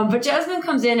 But Jasmine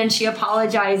comes in and she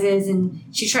apologizes, and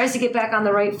she tries to get back on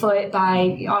the right foot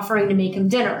by offering to make him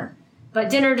dinner. But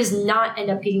dinner does not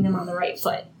end up getting them on the right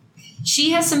foot.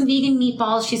 She has some vegan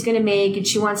meatballs she's going to make, and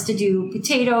she wants to do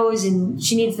potatoes, and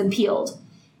she needs them peeled.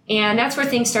 And that's where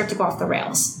things start to go off the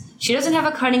rails. She doesn't have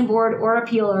a cutting board or a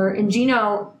peeler, and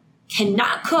Gino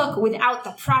cannot cook without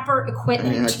the proper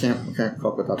equipment. I can't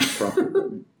cook without the proper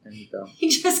equipment. He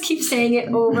just keeps saying it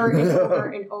over and over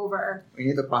and over. We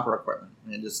need the proper equipment.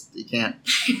 You can't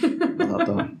without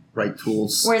the right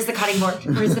tools. Where's the cutting board?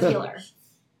 Where's the peeler?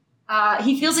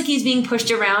 He feels like he's being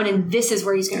pushed around, and this is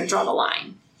where he's going to draw the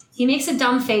line. He makes a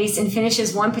dumb face and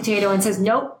finishes one potato and says,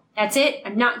 nope. That's it.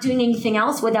 I'm not doing anything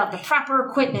else without the proper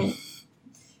equipment.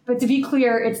 But to be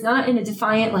clear, it's not in a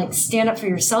defiant, stand up for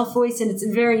yourself voice, and it's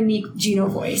a very meek Gino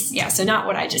voice. Yeah, so not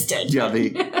what I just did. Yeah,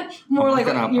 I'm not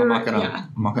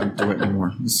gonna do it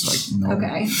anymore. It's no.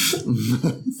 Okay.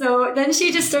 So then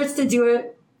she just starts to do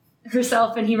it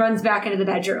herself, and he runs back into the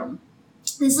bedroom.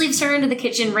 This leaves her into the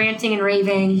kitchen ranting and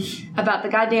raving about the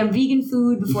goddamn vegan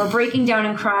food before breaking down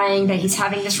and crying that he's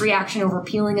having this reaction over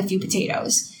peeling a few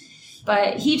potatoes.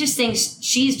 But he just thinks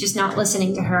she's just not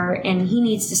listening to her, and he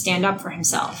needs to stand up for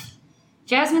himself.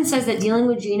 Jasmine says that dealing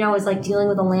with Gino is like dealing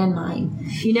with a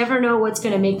landmine. You never know what's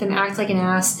going to make them act like an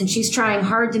ass, and she's trying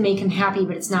hard to make him happy,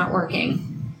 but it's not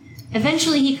working.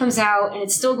 Eventually he comes out, and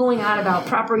it's still going on about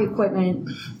proper equipment,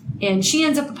 and she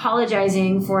ends up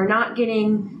apologizing for not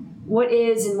getting what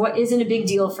is and what isn't a big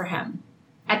deal for him.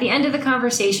 At the end of the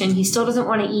conversation, he still doesn't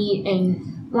want to eat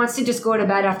and wants to just go to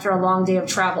bed after a long day of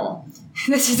travel.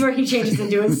 This is where he changes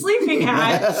into a sleeping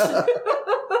hat.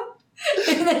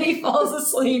 And then he he falls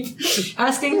asleep,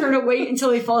 asking her to wait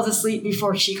until he falls asleep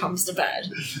before she comes to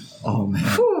bed. Oh, man.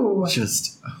 Whew.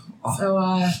 Just... Oh. So,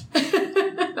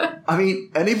 I mean,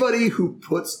 anybody who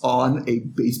puts on a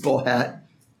baseball hat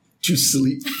to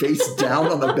sleep face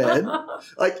down on the bed,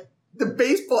 like the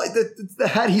baseball, the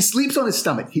hat, he sleeps on his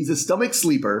stomach. He's a stomach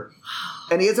sleeper.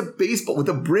 And he has a baseball with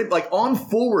a brim, like on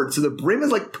forward. So the brim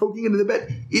is like poking into the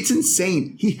bed. It's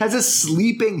insane. He has a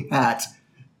sleeping hat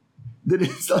that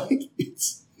is like,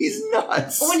 he's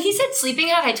nuts. Well, when he said sleeping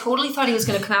hat, I totally thought he was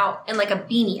going to come out in like a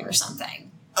beanie or something.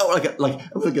 Oh, like a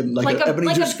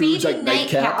Ebenezer Scrooge like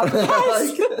nightcap.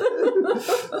 Yes.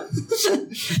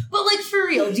 But like for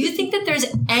real, do you think that there's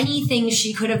anything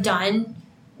she could have done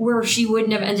where she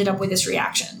wouldn't have ended up with this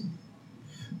reaction?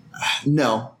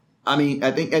 No. I mean,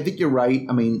 I think you're right.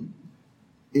 I mean,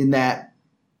 in that,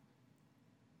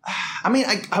 I mean,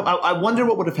 I wonder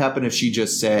what would have happened if she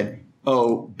just said,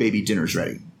 "Oh, baby, dinner's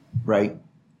ready," right?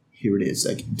 Here it is.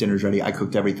 Like, dinner's ready. I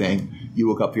cooked everything. You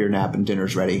woke up for your nap and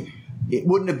dinner's ready. It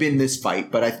wouldn't have been this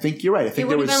fight, but I think you're right. I think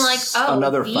there was been like, oh,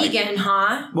 another vegan, fight.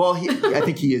 Huh? Well, I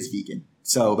think he is vegan,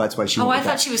 so that's why she. Oh, I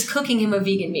thought she was cooking him a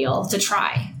vegan meal to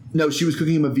try. No, she was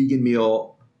cooking him a vegan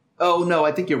meal. Oh no,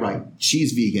 I think you're right.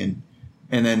 She's vegan,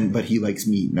 but he likes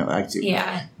meat. No, actually,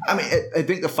 yeah. I mean, I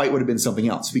think the fight would have been something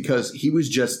else because he was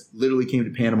just literally came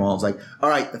to Panama. I was like, all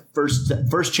right, the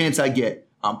first chance I get,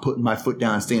 I'm putting my foot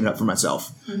down and standing up for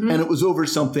myself, and it was over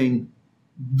something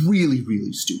really,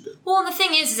 really stupid. Well, the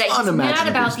thing is that he's mad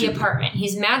about the apartment.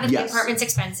 He's mad that the apartment's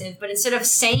expensive, but instead of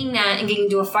saying that and getting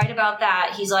into a fight about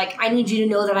that, he's like, I need you to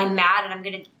know that I'm mad and I'm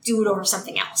going to do it over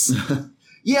something else.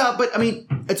 Yeah, but I mean,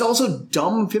 it's also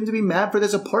dumb of him to be mad for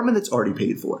this apartment that's already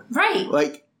paid for. Right.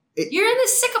 Like, you're in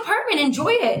this sick apartment.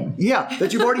 Enjoy it. Yeah,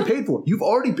 that you've already paid for. You've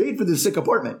already paid for this sick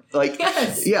apartment. Like,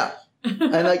 yes. Yeah.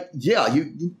 And like, yeah,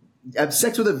 you have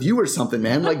sex with a view or something,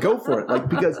 man. Like, go for it. Like,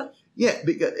 because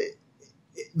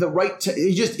the right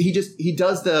he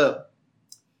does the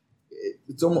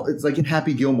it's like in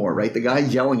Happy Gilmore, right? The guy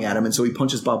yelling at him, and so he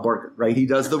punches Bob Barker, right? He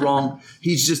does the wrong.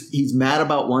 He's mad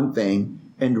about one thing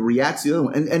and reacts to the other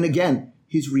one. And again,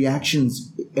 his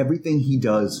reactions, everything he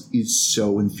does is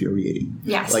so infuriating.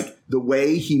 Yes. Like the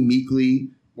way he meekly,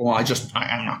 well, I'm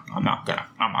not gonna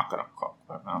cook.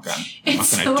 It's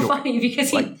so funny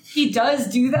because he does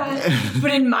do that,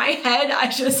 but in my head, I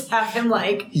just have him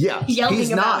like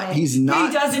yelling about it. He's not.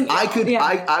 He doesn't.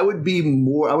 I would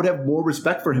have more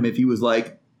respect for him if he was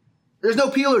like, "There's no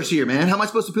peelers here, man. How am I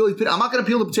supposed to peel these potatoes? I'm not going to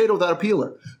peel the potato without a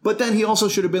peeler." But then he also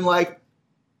should have been like,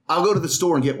 "I'll go to the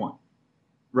store and get one."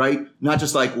 Right? Not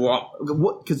just like, well,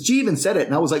 what? Because she even said it,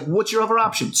 and I was like, "What's your other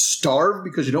option? Starve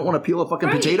because you don't want to peel a fucking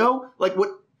potato? Like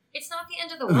what?" It's not the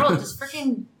end of the world. Just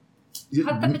freaking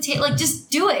cut the potato. Like,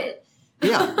 just do it.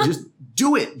 Yeah, just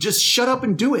do it. Just shut up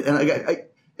and do it. And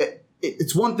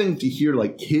it's one thing to hear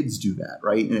like kids do that,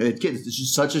 right? And kids, it's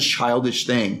just such a childish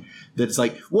thing that's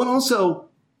like. Well, also,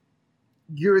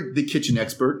 you're the kitchen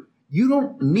expert. You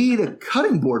don't need a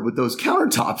cutting board with those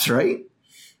countertops, right?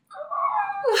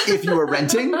 If you were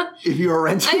renting, I mean,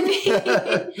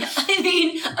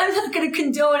 I'm not going to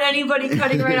condone anybody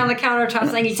cutting right on the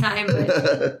countertops anytime,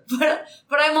 but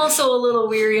I'm also a little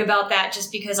weary about that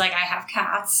just because like I have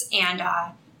cats and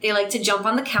they like to jump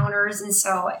on the counters, and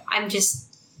so I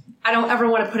don't ever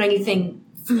want to put anything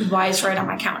food wise right on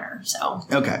my counter. So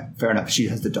okay, fair enough. She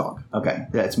has the dog. Okay,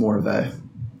 that's more of a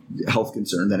health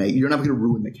concern than you're not going to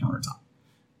ruin the countertop.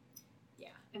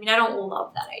 I mean, I don't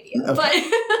love that idea,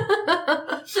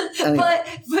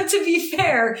 but to be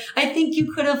fair, I think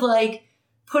you could have like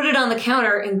put it on the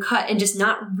counter and cut and just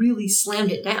not really slammed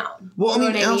it down. Well,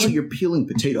 I mean, also you're peeling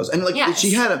potatoes, and like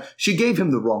she gave him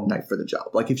the wrong knife for the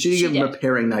job. Like if she gave him a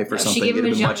paring knife or something, it'd have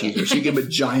been much easier. She gave him a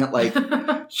giant, like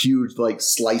huge, like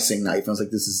slicing knife. And I was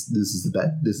like, this is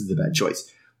the bad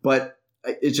choice. But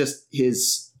it's just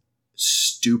his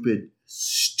stupid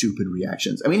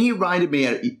reactions. I mean, he reminded me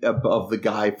of the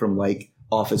guy from like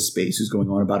Office Space who's going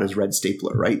on about his red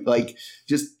stapler, right? Like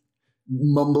just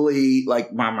mumbly,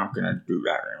 like I'm not gonna do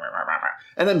that,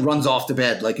 and then runs off to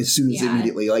bed like as soon as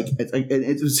immediately. Like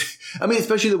it was. I mean,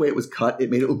 especially the way it was cut, it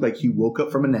made it look like he woke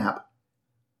up from a nap,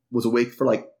 was awake for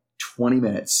like 20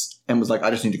 minutes, and was like,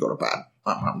 I just need to go to bed.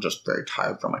 I'm just very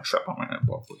tired from my trip. I'm going to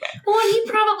go to bed. Well, and he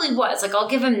probably was. Like, I'll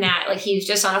give him that. Like, he was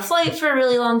just on a flight for a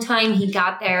really long time. He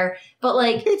got there. But,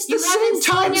 like, it's the same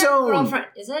time zone. Girlfriend.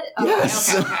 Is it? Okay,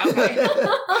 yes. Okay.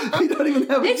 You don't even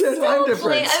have a time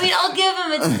difference. I mean, I'll give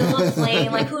him it's still a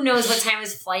plane. Like, who knows what time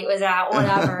his flight was at,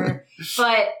 whatever.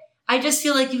 But I just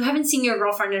feel like you haven't seen your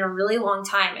girlfriend in a really long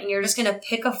time and you're just going to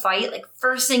pick a fight. Like,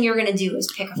 first thing you're going to do is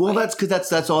pick a fight. Well, that's because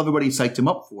that's all everybody psyched him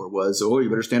up for was, oh, you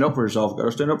better stand up for yourself. Got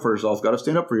to stand up for yourself. Got to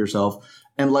stand up for yourself.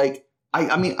 And like,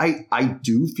 I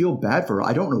do feel bad for her.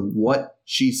 I don't know what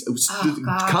she's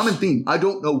common theme. I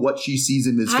don't know what she sees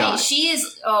in this guy. She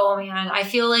is. Oh man, I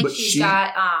feel like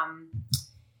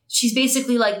she's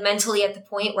basically like mentally at the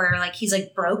point where like he's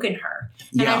like broken her.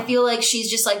 And I feel like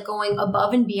she's just like going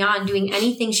above and beyond, doing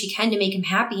anything she can to make him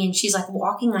happy. And she's like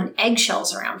walking on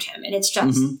eggshells around him. And it's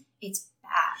just, it's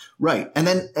bad. Right. And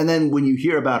then when you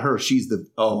hear about her, she's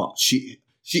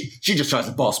she just tries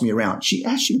to boss me around. She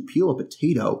asked you to peel a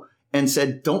potato and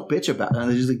said, don't bitch about it.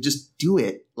 And she's like, just do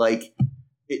it. Like,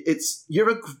 you're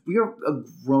a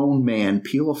grown man.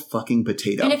 Peel a fucking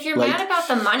potato. And if you're mad about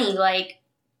the money, like,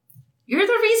 you're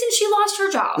the reason she lost her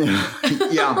job.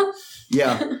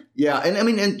 Yeah. And I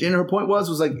mean, and her point was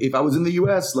like, if I was in the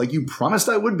U.S., like you promised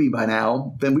I would be by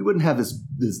now, then we wouldn't have this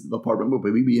apartment,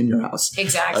 but we'd be in your house.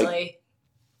 Exactly. Like,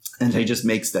 and he just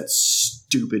makes that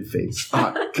stupid face.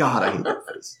 Oh, God, I hate that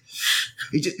face.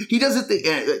 He does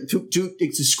it to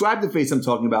describe the face I'm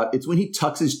talking about. It's when he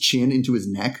tucks his chin into his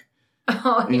neck.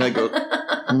 Oh, and he like goes,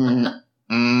 and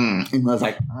I was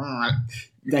like,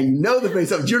 now you know the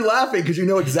face. You're laughing because you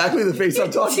know exactly the face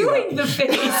I'm talking about. Doing the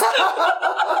face.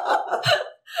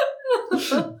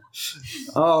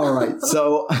 All right,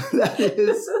 so that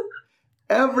is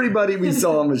everybody we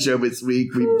saw on the show this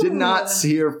week. We did not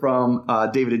hear from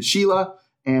David and Sheila,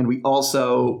 and we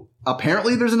also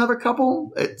apparently there's another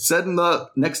couple. It said in the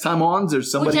next time on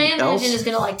there's somebody else. Which I imagine is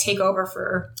going to like take over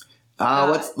for.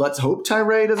 Let's hope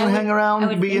Tyree doesn't hang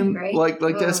around being like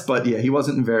this. But yeah, he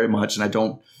wasn't in very much, and I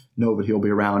don't know that he'll be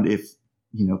around if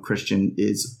Christian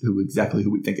is who we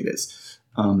think it is.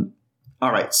 All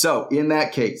right, so in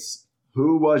that case,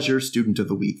 who was your student of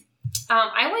the week?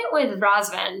 I went with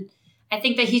Razvan. I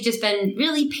think that he's just been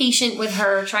really patient with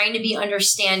her, trying to be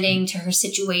understanding to her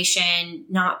situation,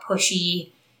 not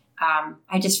pushy.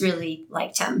 I just really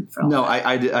liked him.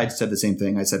 I said the same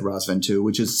thing. I said Razvan too,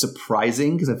 which is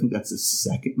surprising because I think that's the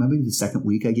second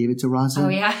week I gave it to Razvan. Oh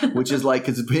yeah, which is like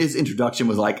because his introduction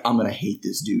was like, I'm gonna hate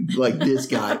this dude, like this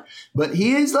guy, but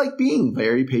he is like being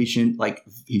very patient. Like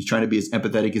he's trying to be as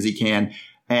empathetic as he can,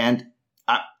 and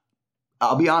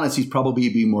I'll be honest, he's probably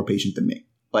being more patient than me.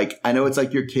 Like, I know it's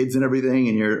like your kids and everything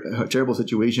and you're a terrible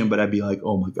situation, but I'd be like,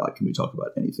 oh my God, can we talk about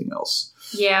anything else?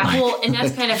 Yeah, well, and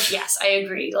that's kind of, yes, I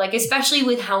agree. Like, especially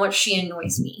with how much she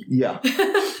annoys me. Yeah.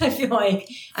 I feel like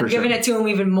I'm giving it to him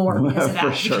even more because of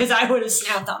that, because I would have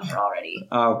snapped on her already.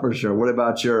 Oh, for sure. What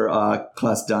about your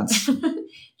class dunce?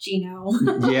 Gino.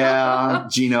 Yeah,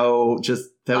 Gino,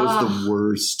 that was the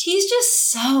worst. He's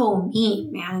just so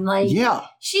mean, man. Like, yeah.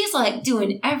 She's like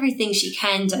doing everything she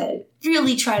can to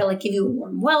really try to like give you a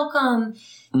warm welcome,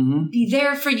 be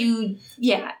there for you.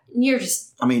 Yeah, you're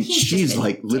just. I mean, she's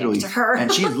like literally, to her.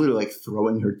 And she's literally like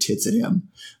throwing her tits at him,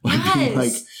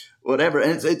 like whatever.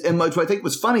 And and which I think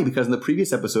was funny because in the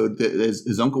previous episode,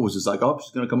 his uncle was just like, "Oh,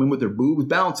 she's gonna come in with her boobs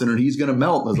bouncing, and he's gonna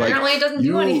melt." And I was apparently, like, it doesn't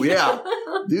do anything. Yeah,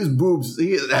 these boobs.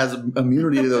 He has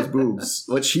immunity to those boobs,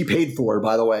 which he paid for,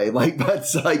 by the way. Like, but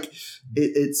it's like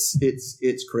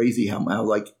it's crazy how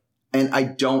like, and I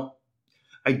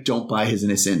don't buy his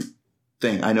innocent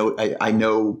thing. I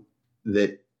know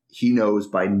that he knows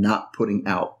by not putting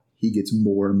out, he gets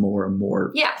more and more and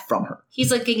more from her.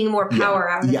 He's like getting more power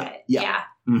out of it. Yeah.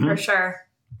 Mm-hmm. For sure.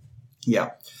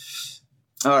 Yeah.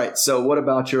 All right. So what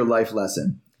about your life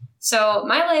lesson? So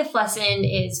my life lesson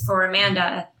is for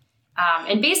Amanda.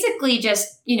 And basically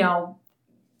just,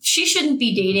 she shouldn't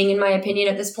be dating in my opinion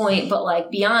at this point, but like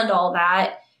beyond all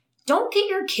that, don't get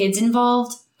your kids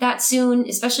involved that soon,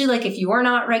 especially like if you're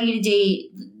not ready to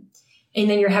date and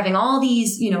then you're having all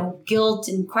these, guilt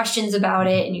and questions about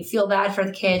it and you feel bad for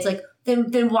the kids. Like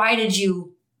then why did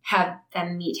you have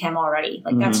them meet him already?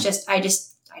 Like that's just, I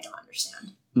don't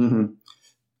understand. Mm-hmm.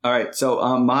 All right.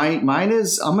 So mine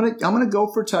is, I'm going to go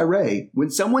for Tyree. When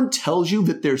someone tells you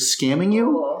that they're scamming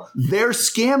you, they're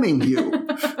scamming you.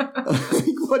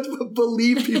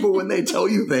 Believe people when they tell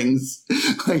you things.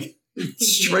 Like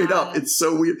straight up. It's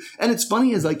so weird. And it's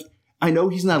funny is like, I know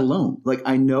he's not alone. Like,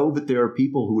 I know that there are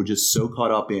people who are just so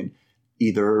caught up in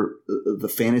either the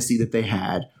fantasy that they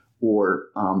had or,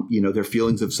 their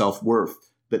feelings of self-worth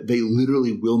that they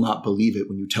literally will not believe it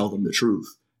when you tell them the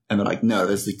truth. And they're like, no,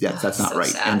 that's not so right.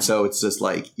 Sad. And so it's just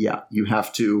like, yeah, you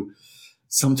have to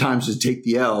sometimes just take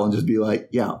the L and just be like,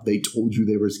 yeah, they told you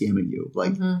they were scamming you.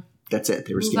 Like, that's it.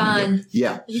 They were scamming you.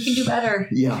 Yeah. You can do better.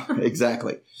 Yeah,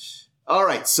 exactly. All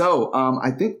right, so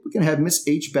I think we can have Miss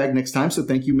H back next time. So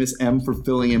thank you, Miss M, for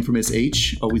filling in for Miss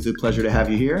H. Always a pleasure to have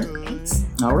you here. Thanks.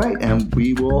 All right, and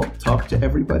we will talk to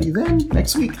everybody then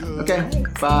next week. Okay,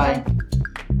 bye.